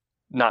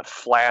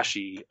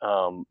flashy,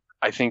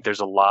 I think there's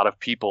a lot of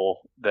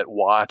people that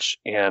watch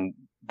and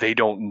they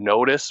don't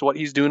notice what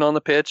he's doing on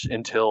the pitch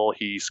until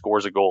he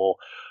scores a goal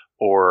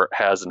or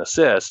has an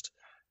assist.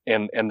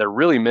 And they're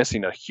really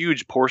missing a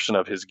huge portion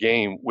of his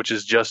game, which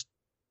is just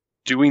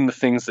doing the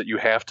things that you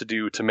have to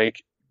do to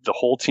make the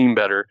whole team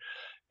better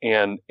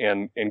and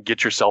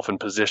get yourself in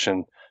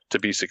position to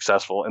be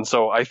successful. And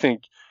so I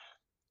think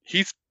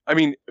we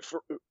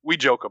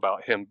joke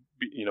about him,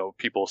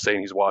 people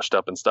saying he's washed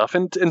up and stuff.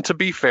 And to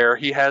be fair,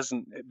 he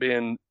hasn't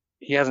been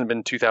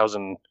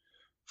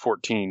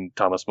 2014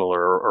 Thomas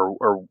Muller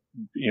or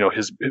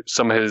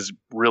some of his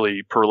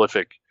really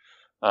prolific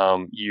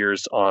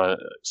years on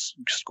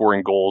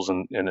scoring goals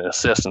and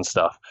assists and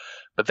stuff.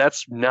 But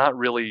that's not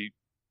really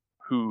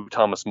who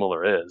Thomas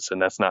Muller is,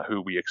 and that's not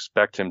who we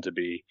expect him to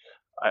be.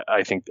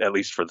 I think, at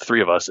least for the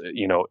three of us,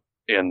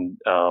 and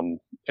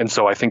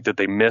so I think that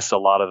they miss a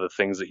lot of the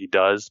things that he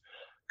does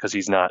because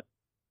he's not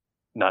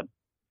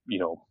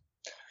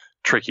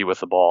tricky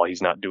with the ball.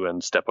 He's not doing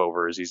step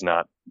overs. He's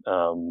not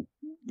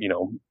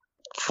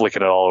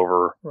flicking it all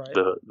over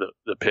the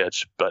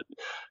pitch. But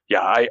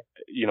yeah, I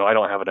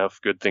don't have enough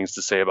good things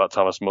to say about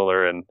Thomas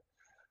Muller, and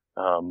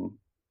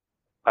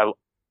it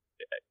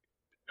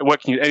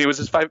was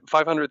his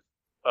 500th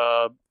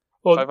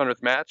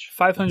 500th match,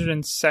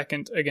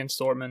 502nd against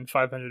Dortmund,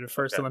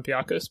 501st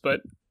Olympiacos, but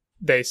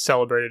they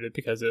celebrated it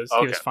because he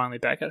was finally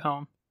back at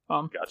home.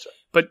 Gotcha.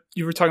 But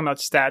you were talking about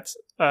stats,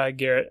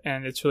 Garrett,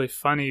 and it's really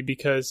funny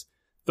because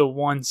the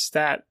one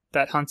stat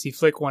that Hansi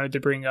Flick wanted to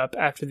bring up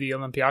after the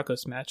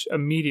Olympiacos match,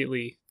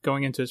 immediately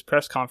going into his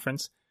press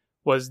conference,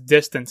 was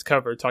distance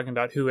covered, talking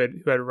about who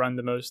had run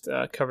the most,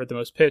 covered the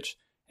most pitch,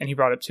 and he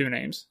brought up two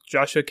names,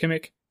 Joshua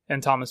Kimmich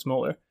and Thomas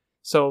Muller.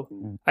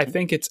 So I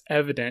think it's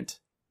evident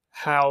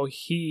how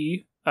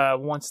he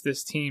wants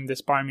this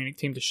Bayern Munich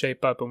team to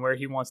shape up and where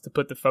he wants to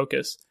put the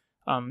focus.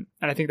 And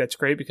I think that's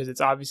great because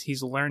it's obvious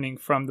he's learning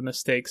from the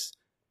mistakes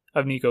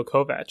of Niko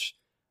Kovac.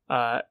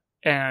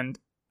 And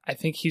I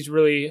think he's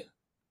really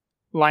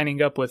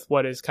lining up with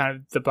what is kind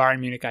of the Bayern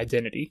Munich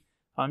identity.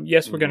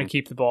 Yes, we're going to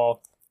keep the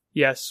ball.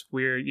 Yes,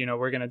 we're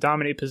going to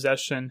dominate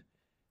possession,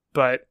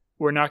 but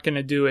we're not going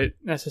to do it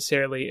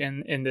necessarily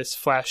in this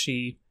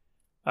flashy,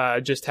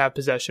 just have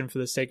possession for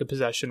the sake of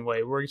possession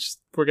way. We're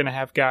going to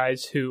have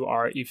guys who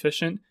are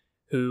efficient,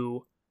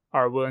 who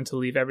are willing to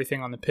leave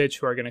everything on the pitch,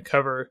 who are going to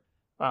cover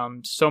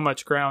so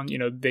much ground.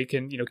 They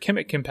can,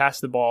 Kimmich can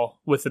pass the ball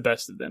with the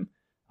best of them.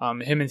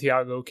 Him and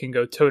Thiago can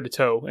go toe to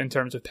toe in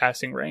terms of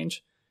passing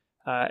range.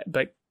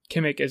 But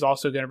Kimmich is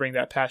also going to bring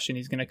that passion.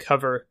 He's going to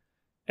cover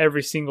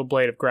every single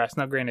blade of grass.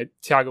 Now, granted,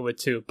 Thiago would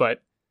too,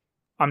 but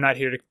I'm not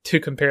here to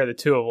compare the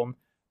two of them.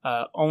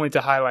 Only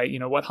to highlight,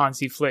 what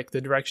Hansi Flick,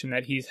 the direction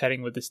that he's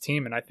heading with this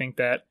team. And I think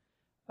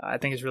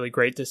it's really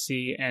great to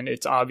see. And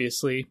it's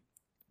obviously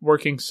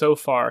working so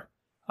far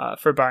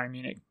for Bayern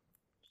Munich.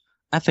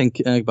 I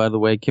think, by the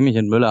way, Kimmich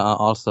and Müller are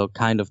also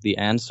kind of the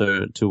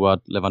answer to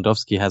what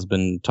Lewandowski has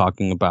been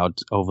talking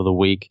about over the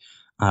week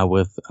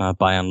with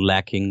Bayern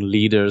lacking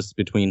leaders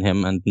between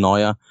him and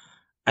Neuer.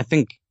 I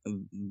think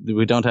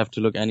we don't have to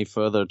look any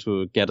further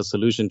to get a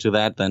solution to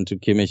that than to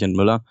Kimmich and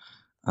Müller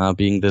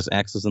being this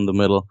axis in the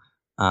middle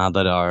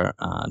that are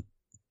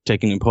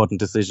taking important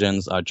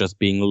decisions, are just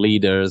being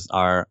leaders,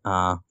 are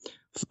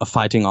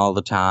fighting all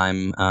the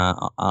time,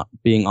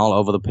 being all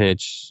over the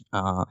pitch,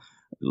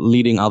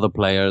 leading other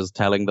players,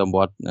 telling them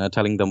what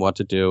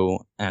to do,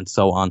 and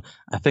so on.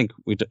 I think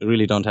we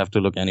really don't have to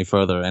look any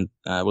further. And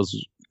I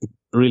was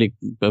really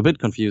a bit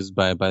confused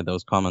by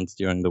those comments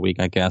during the week,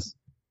 I guess.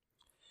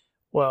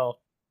 Well,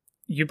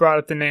 you brought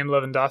up the name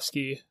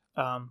Lewandowski.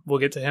 We'll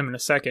get to him in a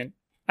second.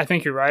 I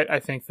think you're right. I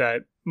think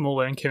that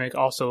Muller and Kimmich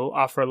also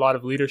offer a lot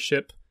of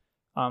leadership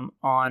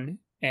on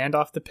and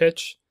off the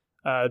pitch.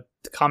 The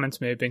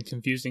comments may have been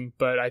confusing,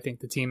 but I think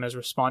the team has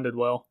responded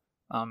well.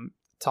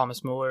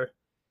 Thomas Muller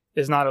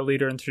is not a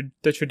leader in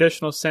the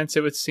traditional sense,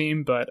 it would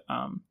seem, but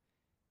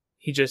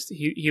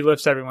he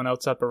lifts everyone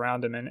else up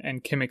around him,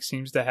 and Kimmich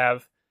seems to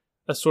have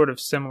a sort of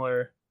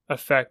similar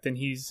effect, and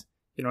he's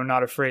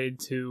not afraid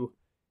to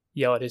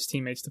yell at his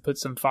teammates to put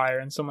some fire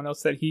in someone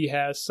else that he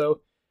has.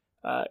 So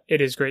it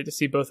is great to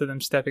see both of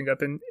them stepping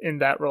up in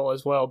that role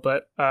as well.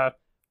 But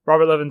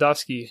Robert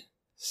Lewandowski,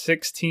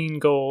 16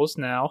 goals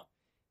now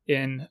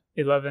in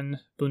 11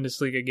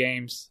 Bundesliga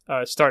games,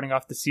 starting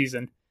off the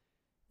season.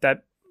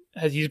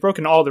 He's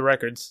broken all the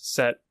records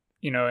set,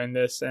 in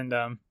this.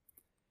 And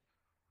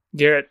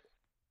Garrett,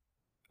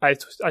 I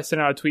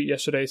sent out a tweet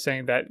yesterday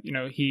saying that,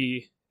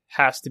 he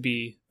has to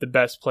be the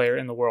best player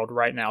in the world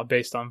right now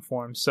based on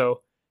form.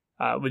 So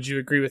Would you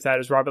agree with that?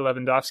 Is Robert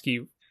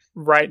Lewandowski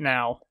right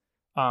now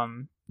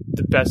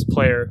the best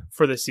player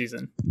for this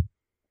season?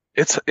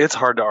 It's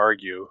hard to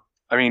argue.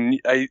 I mean,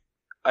 I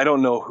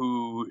don't know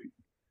who.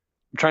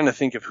 I'm trying to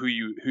think of who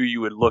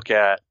you would look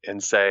at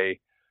and say,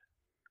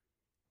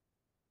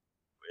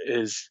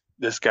 is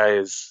this guy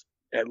is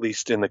at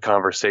least in the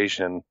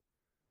conversation.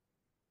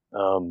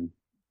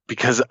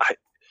 Because I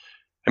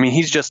mean,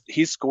 he's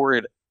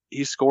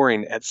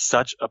scoring at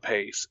such a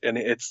pace, and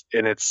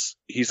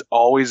he's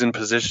always in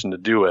position to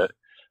do it.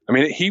 I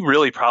mean, he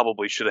really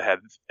probably should have had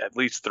at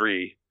least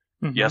 3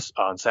 yes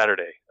on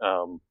Saturday.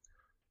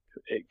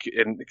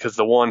 Because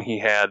the one he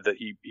had that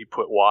he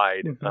put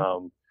wide,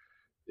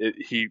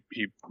 he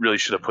really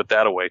should have put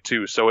that away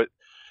too. So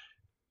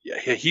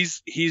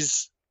he's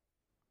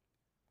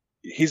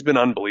been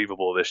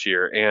unbelievable this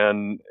year,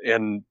 and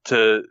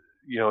to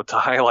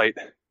highlight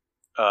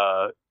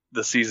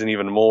the season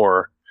even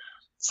more,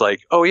 it's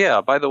like, oh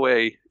yeah, by the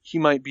way, he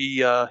might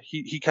be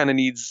he kind of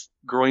needs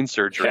groin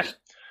surgery. Yeah.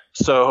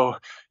 So,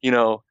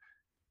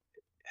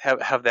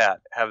 have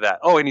that.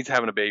 Oh, and he's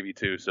having a baby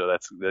too, so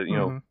that's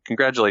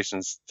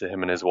congratulations to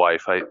him and his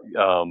wife.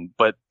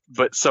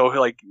 But so,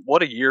 like,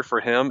 what a year for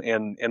him,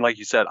 and like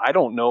you said, I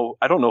don't know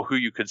who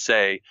you could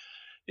say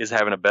is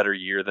having a better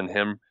year than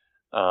him.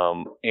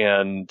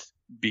 And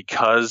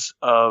because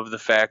of the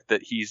fact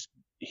that he's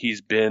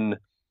been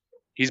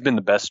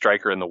the best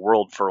striker in the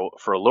world for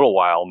a little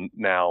while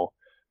now,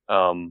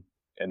 in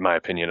my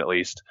opinion at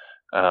least.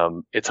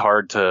 It's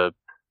hard to.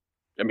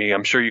 I mean,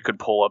 I'm sure you could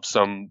pull up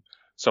some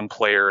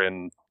player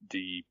in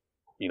the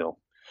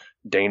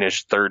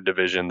Danish third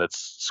division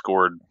that's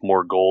scored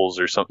more goals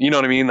or something. You know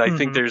what I mean? I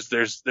think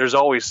there's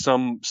always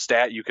some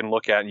stat you can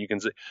look at, and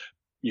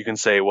you can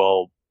say,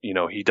 well,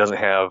 he doesn't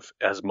have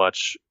as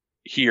much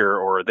here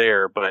or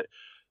there, but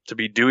to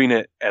be doing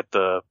it at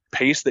the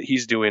pace that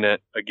he's doing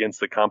it against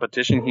the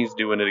competition he's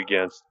doing it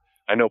against.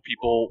 I know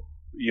people,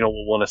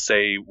 will want to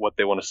say what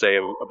they want to say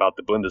about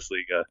the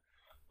Bundesliga.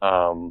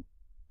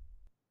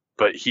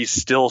 But he's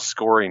still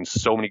scoring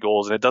so many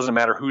goals, and it doesn't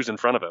matter who's in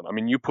front of him. I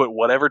mean, you put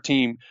whatever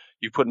team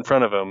you put in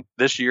front of him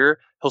this year,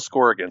 he'll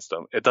score against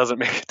them. It doesn't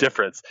make a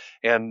difference.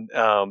 And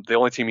the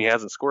only team he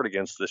hasn't scored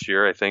against this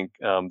year, I think,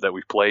 that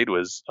we've played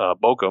was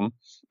Bochum,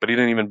 but he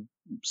didn't even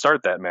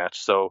start that match.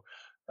 So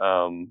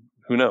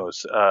who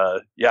knows?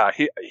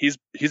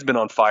 He's been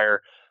on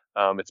fire.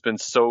 It's been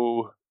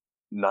so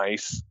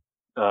nice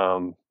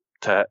to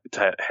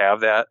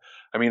have that.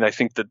 I mean, I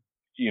think that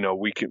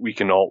we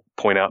can all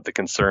point out the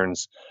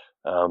concerns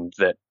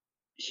that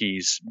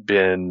he's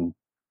been,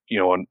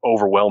 an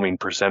overwhelming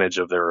percentage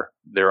of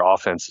their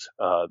offense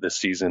this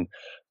season.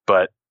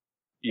 But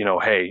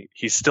hey,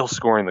 he's still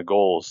scoring the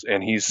goals,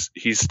 and he's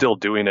still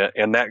doing it.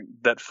 And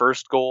that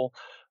first goal,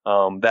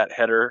 that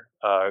header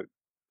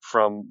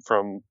from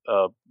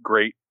a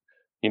great,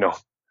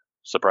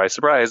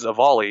 surprise, a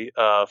volley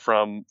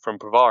from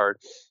Pavard,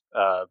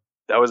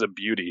 that was a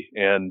beauty.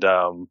 And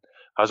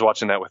I was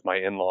watching that with my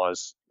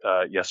in-laws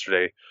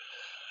yesterday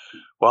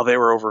while they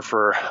were over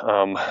for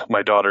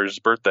my daughter's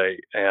birthday,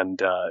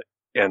 and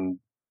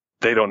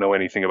they don't know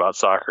anything about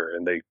soccer,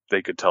 and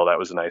they could tell that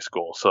was a nice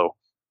goal. So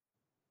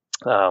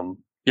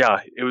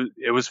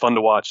it was fun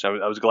to watch.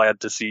 I was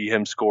glad to see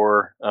him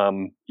score.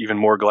 Even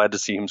more glad to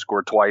see him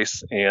score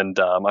twice, and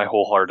I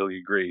wholeheartedly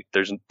agree.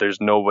 There's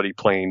nobody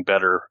playing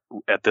better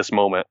at this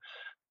moment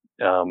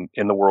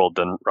in the world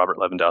than Robert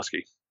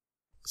Lewandowski.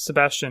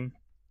 Sebastian,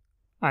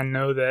 I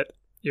know that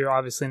you're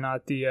obviously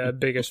not the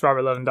biggest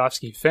Robert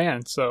Lewandowski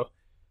fan, so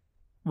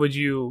would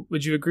you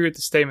agree with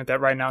the statement that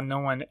right now no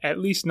one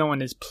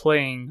is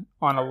playing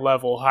on a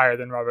level higher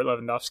than Robert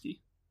Lewandowski?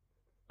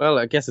 Well,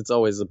 I guess it's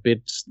always a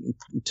bit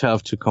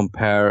tough to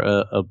compare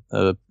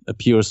a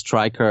pure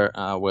striker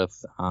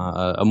with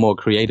a more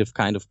creative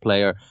kind of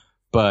player,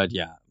 but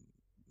yeah,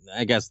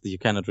 I guess you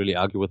cannot really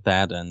argue with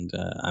that, and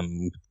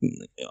I'm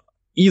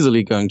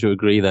easily going to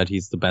agree that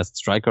he's the best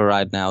striker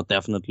right now,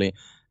 definitely.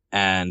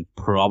 And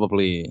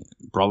probably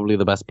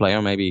the best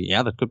player, maybe.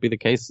 Yeah, that could be the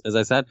case, as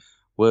I said.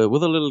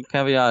 With a little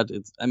caveat,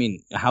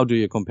 how do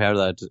you compare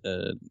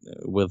that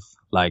with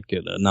like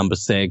a number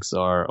 6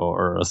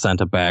 or a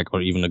center back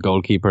or even a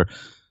goalkeeper?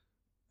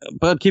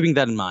 But keeping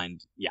that in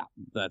mind, yeah,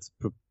 that's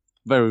a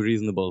very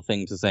reasonable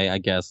thing to say, I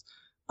guess.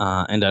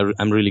 And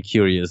I'm really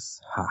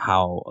curious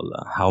how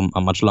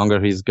much longer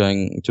he's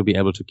going to be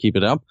able to keep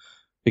it up,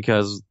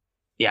 because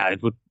yeah,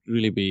 it would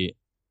really be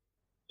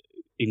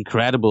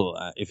incredible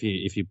if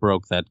he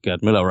broke that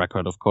Gerd Müller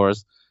record, of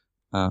course.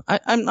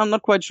 I'm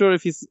not quite sure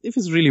if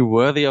he's really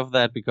worthy of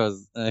that,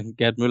 because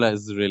Gerd Müller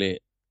is really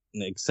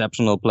an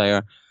exceptional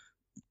player.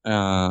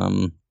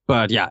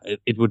 But yeah,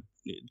 it would.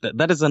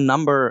 That is a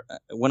number.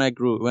 When I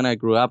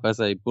grew up as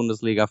a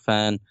Bundesliga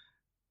fan,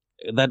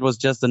 that was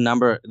just a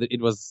number.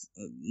 It was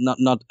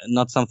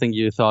not something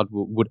you thought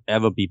would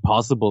ever be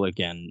possible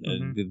again.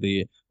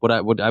 Mm-hmm. What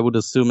I would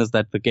assume is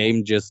that the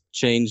game just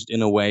changed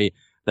in a way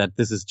that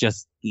this is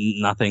just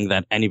nothing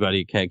that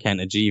anybody can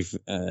achieve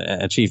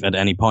at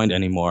any point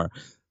anymore.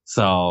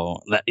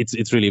 So that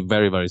it's really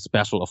very, very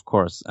special, of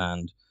course.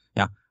 And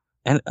yeah,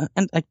 And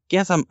I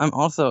guess I'm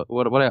also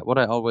what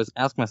I always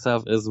ask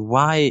myself is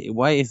why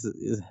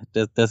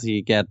does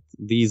he get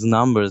these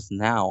numbers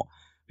now?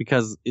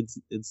 Because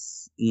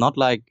it's not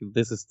like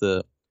this is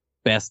the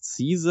best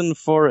season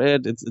for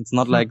it. It's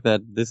not like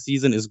that this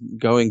season is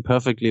going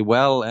perfectly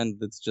well and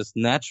it's just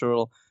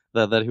natural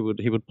that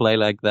he would play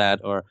like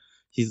that. Or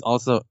he's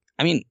also,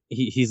 I mean,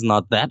 he's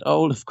not that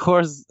old, of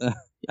course.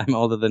 I'm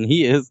older than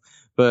he is,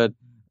 but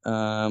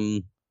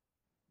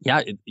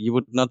yeah, you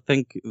would not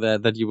think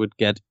that you would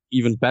get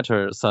even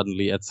better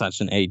suddenly at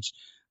such an age.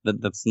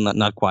 That's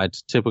not quite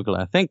typical,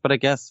 I think. But I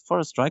guess for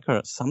a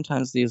striker,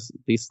 sometimes these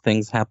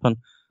things happen.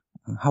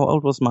 How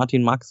old was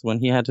Martin Max when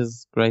he had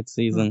his great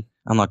season?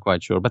 I'm not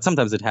quite sure, but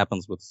sometimes it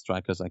happens with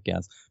strikers, I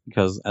guess,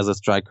 because as a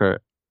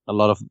striker, a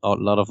lot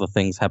of the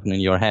things happen in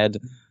your head.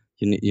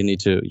 You need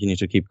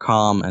to keep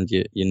calm, and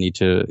you need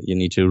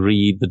to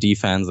read the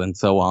defense and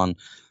so on.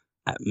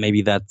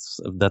 Maybe that's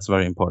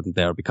very important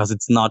there, because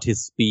it's not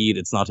his speed,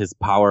 it's not his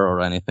power or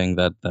anything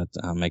that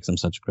makes him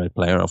such a great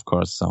player, of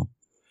course. So,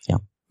 yeah.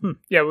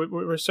 Yeah,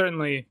 we're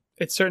certainly,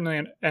 it's certainly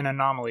an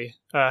anomaly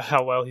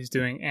how well he's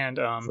doing, and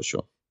for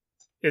sure.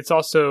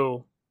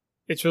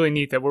 It's really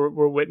neat that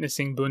we're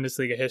witnessing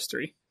Bundesliga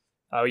history.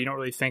 You don't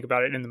really think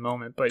about it in the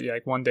moment, but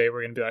like one day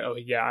we're gonna be like, oh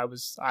yeah,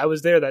 I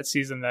was there that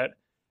season that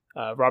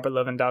Robert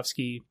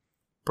Lewandowski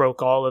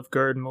broke all of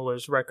Gerd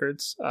Muller's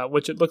records,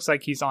 which it looks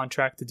like he's on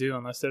track to do,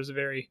 unless there's a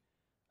very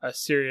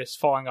serious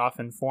falling off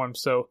in form.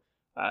 So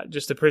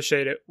just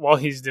appreciate it while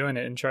he's doing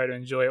it and try to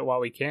enjoy it while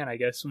we can, I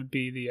guess, would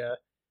be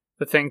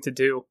the thing to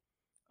do.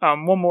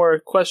 One more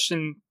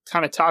question,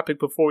 kind of topic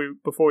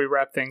before we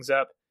wrap things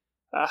up.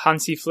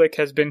 Hansi Flick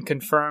has been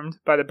confirmed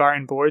by the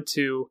Bayern board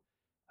to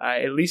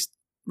at least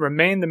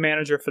remain the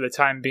manager for the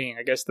time being.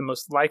 I guess the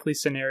most likely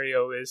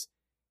scenario is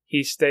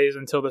he stays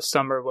until the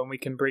summer, when we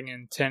can bring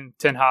in Ten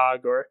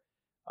Hag, or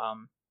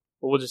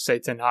we'll just say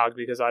Ten Hag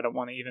because I don't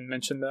want to even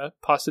mention the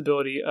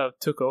possibility of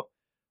Tuchel.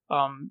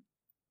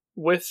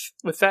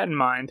 With that in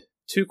mind,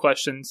 two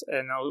questions,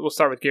 and we'll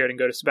start with Garrett and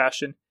go to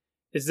Sebastian.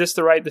 Is this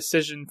the right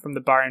decision from the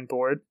Bayern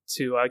board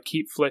to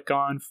keep Flick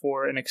on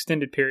for an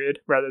extended period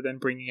rather than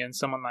bringing in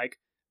someone like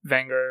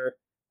Wenger,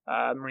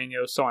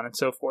 Mourinho, so on and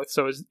so forth?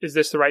 So is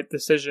this the right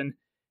decision?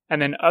 And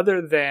then,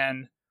 other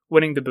than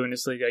winning the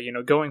Bundesliga,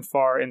 going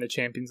far in the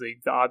Champions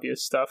League, the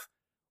obvious stuff,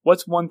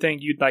 what's one thing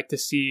you'd like to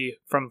see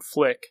from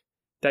Flick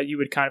that you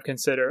would kind of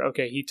consider,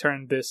 okay, he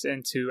turned this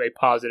into a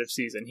positive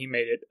season, he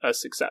made it a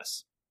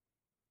success?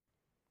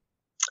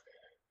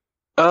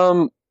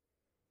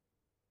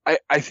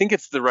 I think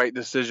it's the right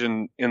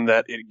decision in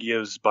that it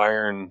gives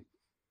Bayern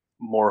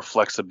more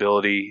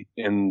flexibility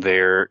in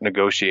their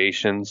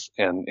negotiations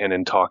and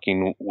in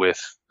talking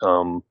with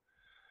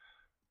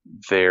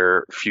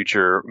their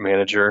future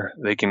manager.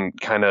 They can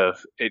kind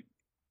of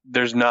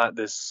there's not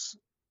this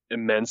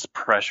immense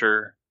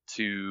pressure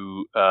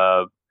to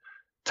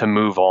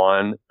move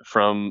on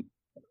from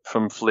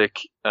Flick,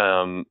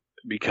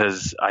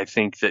 because I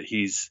think that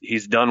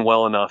he's done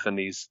well enough in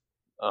these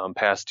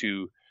past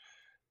two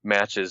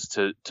matches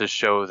to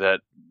show that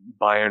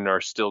Bayern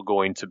are still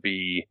going to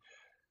be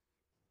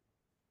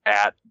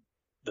at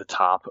the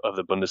top of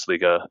the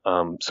Bundesliga.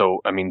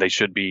 So I mean, they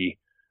should be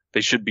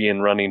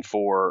in running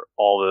for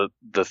all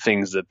the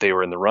things that they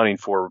were in the running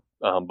for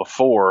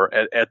before.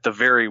 At the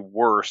very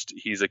worst,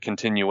 he's a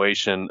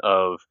continuation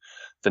of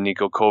the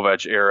Niko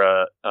Kovac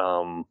era,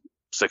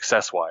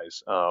 success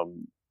wise,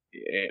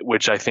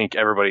 which I think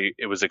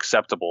it was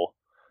acceptable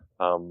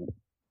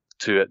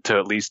to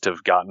at least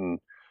have gotten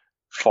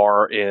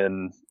far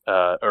in,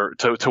 or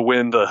to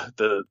win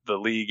the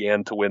league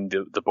and to win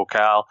the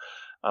Pokal,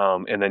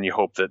 and then you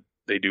hope that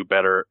they do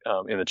better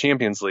in the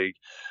Champions League,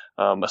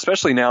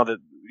 especially now that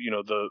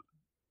the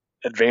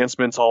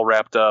advancements all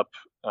wrapped up.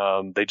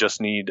 They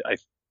just need, I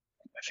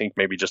think,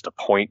 maybe just a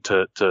point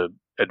to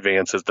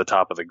advance as the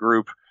top of the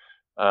group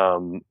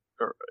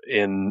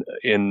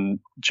in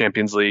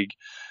Champions League.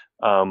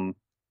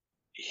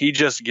 He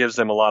just gives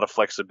them a lot of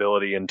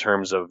flexibility in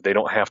terms of they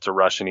don't have to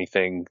rush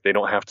anything. They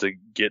don't have to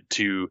get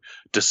to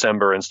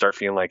December and start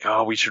feeling like,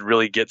 oh, we should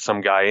really get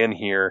some guy in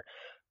here.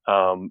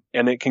 And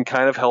it can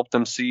kind of help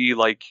them see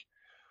like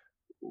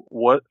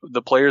what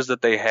the players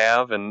that they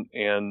have and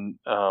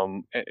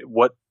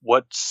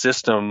what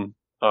system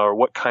or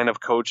what kind of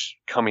coach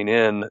coming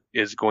in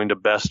is going to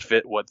best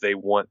fit what they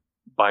want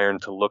Bayern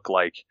to look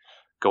like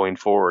going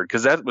forward.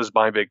 Because that was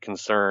my big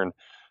concern.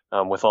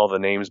 With all the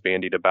names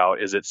bandied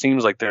about, is it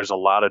seems like there's a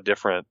lot of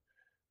different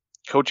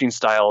coaching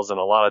styles and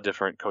a lot of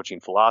different coaching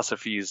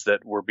philosophies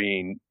that were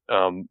being,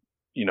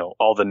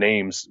 all the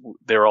names,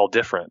 they're all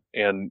different.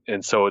 And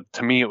so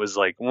to me, it was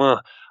like,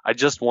 well, I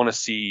just want to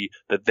see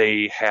that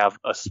they have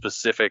a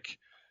specific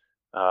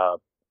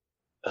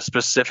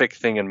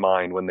thing in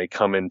mind when they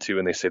come into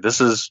and they say,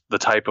 this is the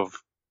type of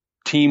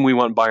team we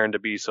want Bayern to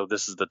be. So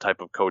this is the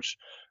type of coach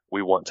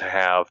we want to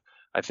have.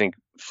 I think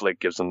Flick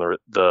gives them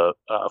the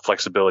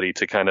flexibility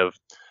to kind of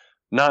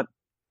not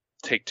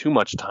take too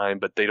much time,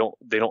 but they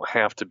don't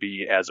have to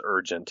be as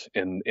urgent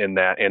in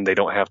that, and they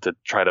don't have to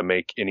try to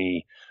make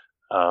any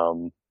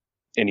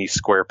any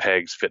square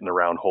pegs fit in a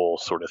round hole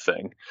sort of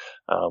thing.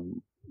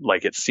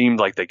 Like it seemed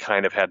like they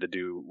kind of had to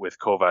do with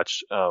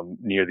Kovac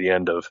near the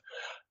end of,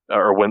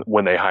 or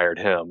when they hired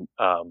him.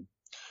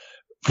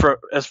 For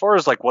as far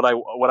as like what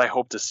I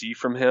hope to see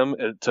from him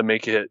to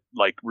make it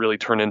like really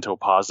turn into a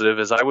positive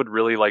is I would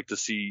really like to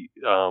see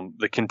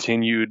the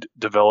continued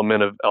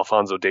development of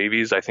Alphonso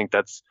Davies. I think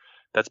that's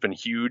been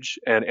huge,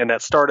 and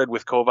that started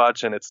with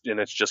Kovac, and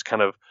it's just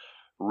kind of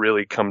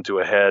really come to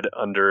a head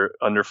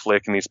under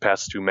Flick in these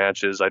past 2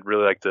 matches. I'd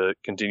really like to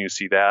continue to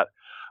see that.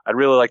 I'd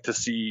really like to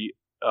see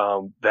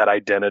that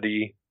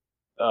identity,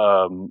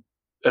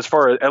 as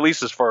far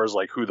as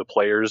like who the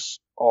players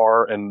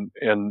are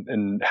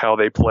and how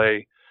they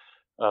play,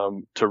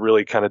 to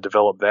really kind of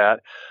develop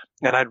that.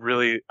 And I'd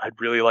really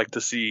like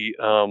to see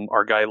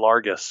our guy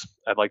Largus.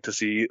 I'd like to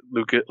see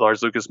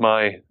Lars Lucas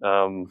Mai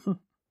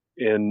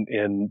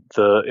in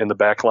the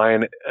back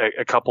line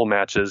a couple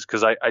matches,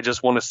 because I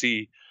just want to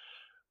see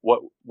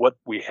what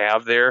we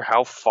have there.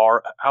 How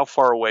far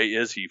away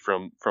is he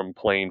from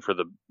playing for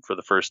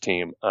the first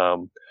team?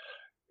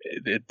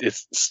 It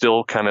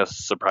still kind of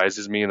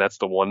surprises me, and that's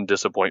the one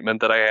disappointment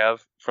that I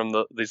have from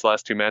these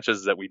last 2 matches,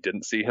 is that we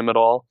didn't see him at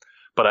all.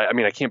 But I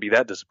mean, I can't be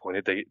that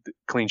disappointed. They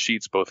clean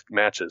sheets both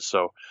matches.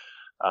 So,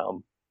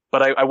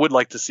 but I would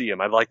like to see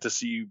him. I'd like to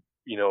see,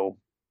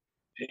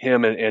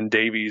 him and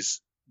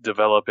Davies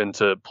develop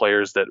into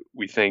players that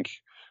we think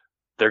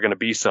they're going to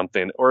be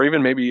something, or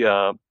even maybe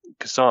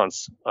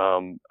Cassance.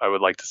 I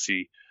would like to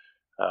see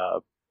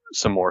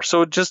some more.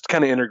 So just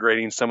kind of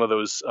integrating some of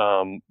those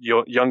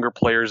younger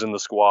players in the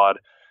squad,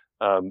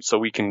 so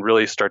we can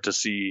really start to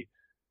see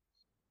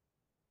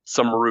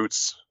some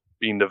roots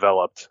being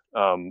developed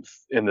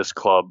in this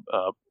club,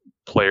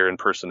 player and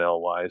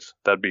personnel wise.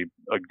 That'd be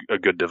a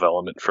good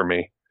development for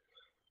me.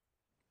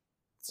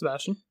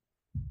 Sebastian?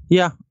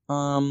 Yeah,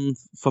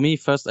 for me,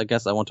 first, I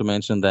guess I want to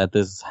mention that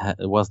this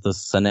was the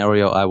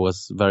scenario I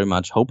was very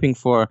much hoping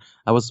for.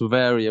 I was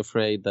very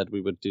afraid that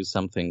we would do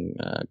something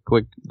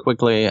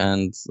quickly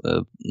and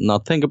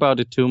not think about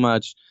it too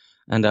much.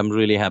 And I'm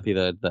really happy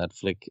that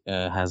Flick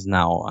has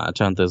now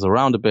turned this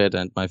around a bit,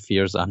 and my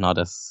fears are not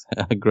as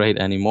great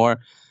anymore.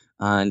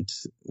 And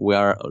we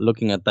are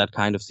looking at that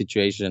kind of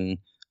situation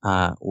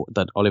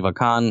that Oliver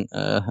Kahn,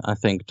 I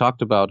think,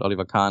 talked about.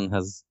 Oliver Kahn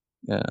has,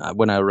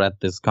 when I read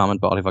this comment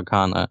by Oliver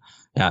Kahn,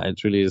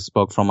 it really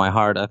spoke from my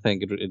heart. I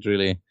think it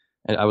really,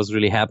 I was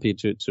really happy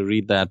to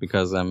read that,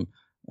 because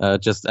I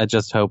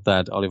just hope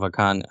that Oliver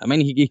Kahn, I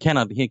mean, he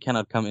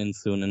cannot come in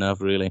soon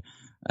enough, really.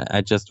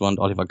 I just want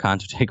Oliver Kahn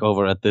to take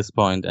over at this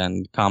point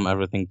and calm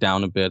everything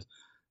down a bit,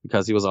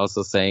 because he was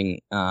also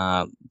saying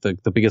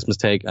the biggest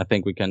mistake I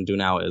think we can do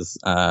now is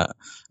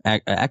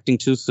acting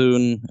too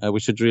soon. We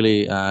should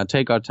really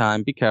take our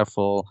time, be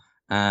careful,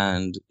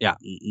 and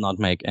not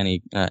make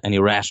any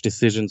rash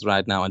decisions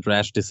right now. And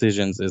rash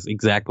decisions is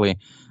exactly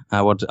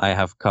what I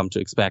have come to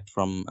expect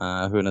from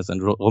Hoeneß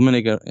and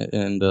Rummenigge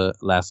in the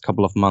last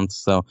couple of months.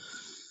 So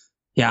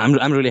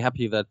I'm really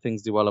happy that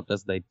things developed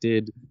as they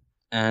did.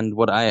 And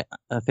what I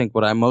think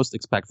what I most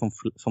expect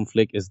from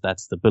Flick is that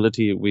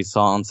stability we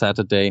saw on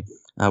Saturday.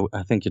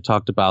 I think you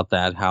talked about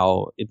that,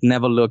 how it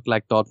never looked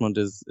like Dortmund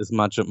is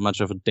much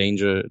of a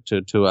danger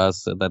to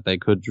us, that they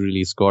could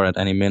really score at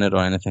any minute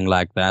or anything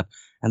like that.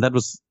 And that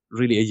was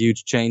really a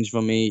huge change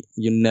for me.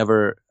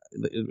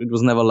 It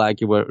was never like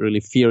you were really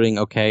fearing,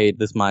 okay,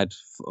 this might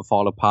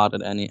fall apart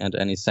at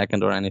any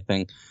second or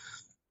anything.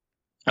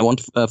 I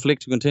want Flick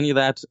to continue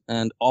that,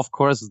 and of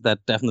course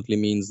that definitely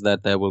means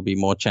that there will be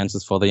more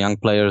chances for the young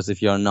players if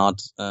you're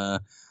not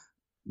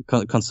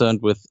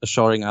concerned with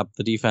shoring up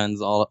the defense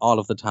all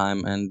of the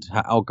time. And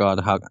how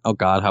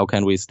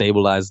can we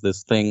stabilize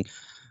this thing?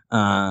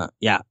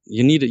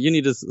 You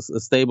need a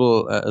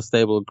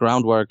stable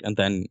groundwork, and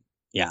then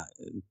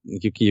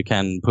you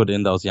can put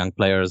in those young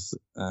players,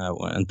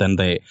 and then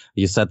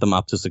you set them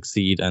up to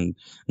succeed and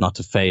not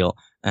to fail.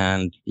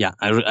 And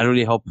I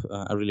really hope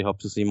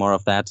to see more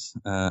of that.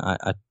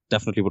 I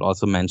definitely would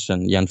also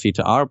mention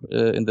Jan-Fiete Arp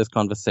in this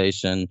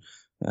conversation.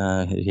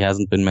 He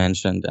hasn't been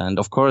mentioned, and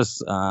of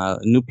course,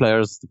 new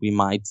players we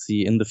might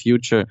see in the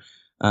future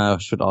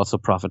should also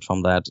profit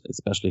from that,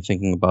 especially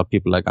thinking about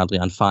people like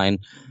Adrian Fein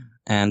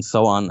and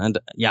so on. And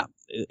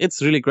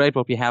it's really great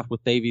what we have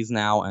with Davies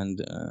now, and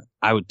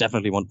I would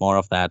definitely want more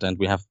of that. And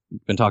we have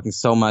been talking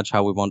so much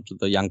how we want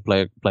the young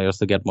players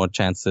to get more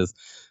chances,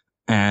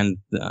 and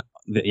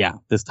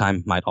this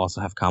time might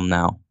also have come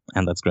now,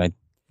 and that's great.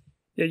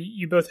 Yeah,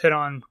 you both hit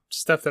on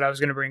stuff that I was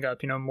going to bring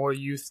up, more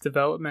youth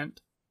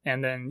development,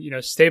 and then,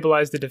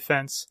 stabilize the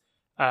defense.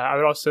 I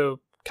would also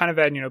kind of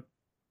add,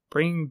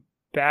 bring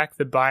back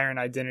the Bayern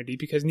identity,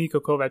 because Niko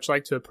Kovac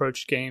liked to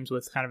approach games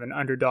with kind of an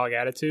underdog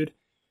attitude.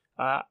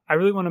 I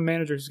really want a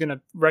manager who's going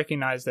to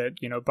recognize that,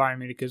 Bayern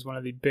Munich is one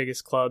of the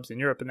biggest clubs in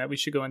Europe, and that we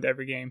should go into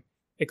every game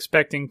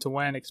expecting to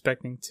win,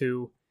 expecting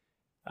to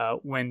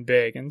win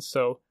big. And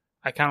so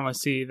I kind of want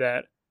to see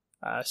that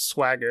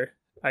swagger,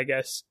 I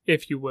guess,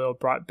 if you will,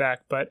 brought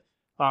back. But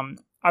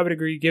I would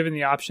agree, given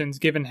the options,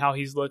 given how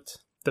he's looked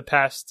the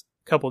past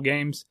couple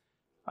games,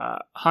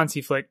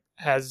 Hansi Flick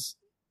has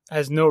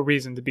has no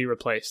reason to be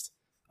replaced.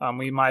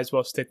 We might as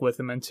well stick with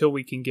him until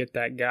we can get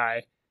that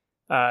guy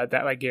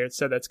that, like Garrett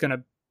said, that's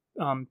going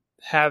to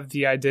have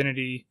the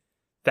identity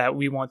that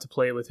we want to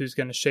play with, who's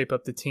going to shape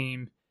up the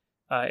team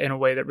in a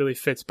way that really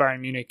fits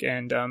Bayern Munich,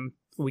 and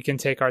we can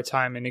take our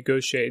time and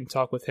negotiate and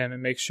talk with him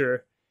and make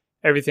sure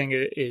everything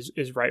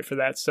is right for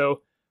that.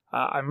 So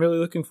I'm really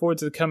looking forward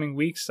to the coming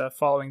weeks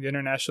following the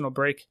international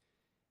break,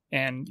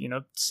 and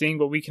seeing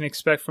what we can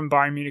expect from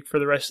Bayern Munich for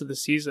the rest of the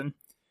season.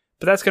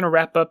 But that's going to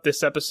wrap up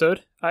this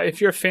episode.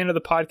 If you're a fan of the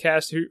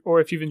podcast,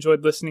 or if you've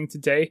enjoyed listening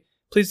today,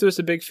 please do us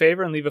a big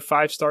favor and leave a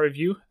 5-star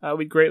review.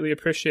 We'd greatly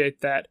appreciate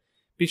that.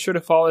 Be sure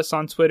to follow us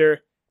on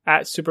Twitter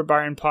at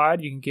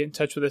SuperBayernPod. You can get in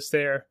touch with us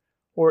there,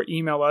 or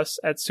email us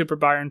at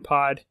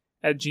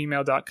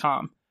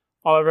superbayernpod@gmail.com.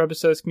 All of our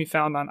episodes can be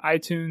found on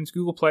iTunes,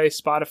 Google Play,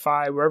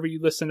 Spotify, wherever you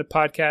listen to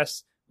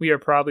podcasts. We are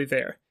probably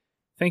there.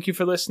 Thank you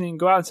for listening.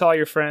 Go out and tell all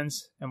your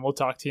friends, and we'll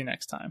talk to you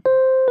next time.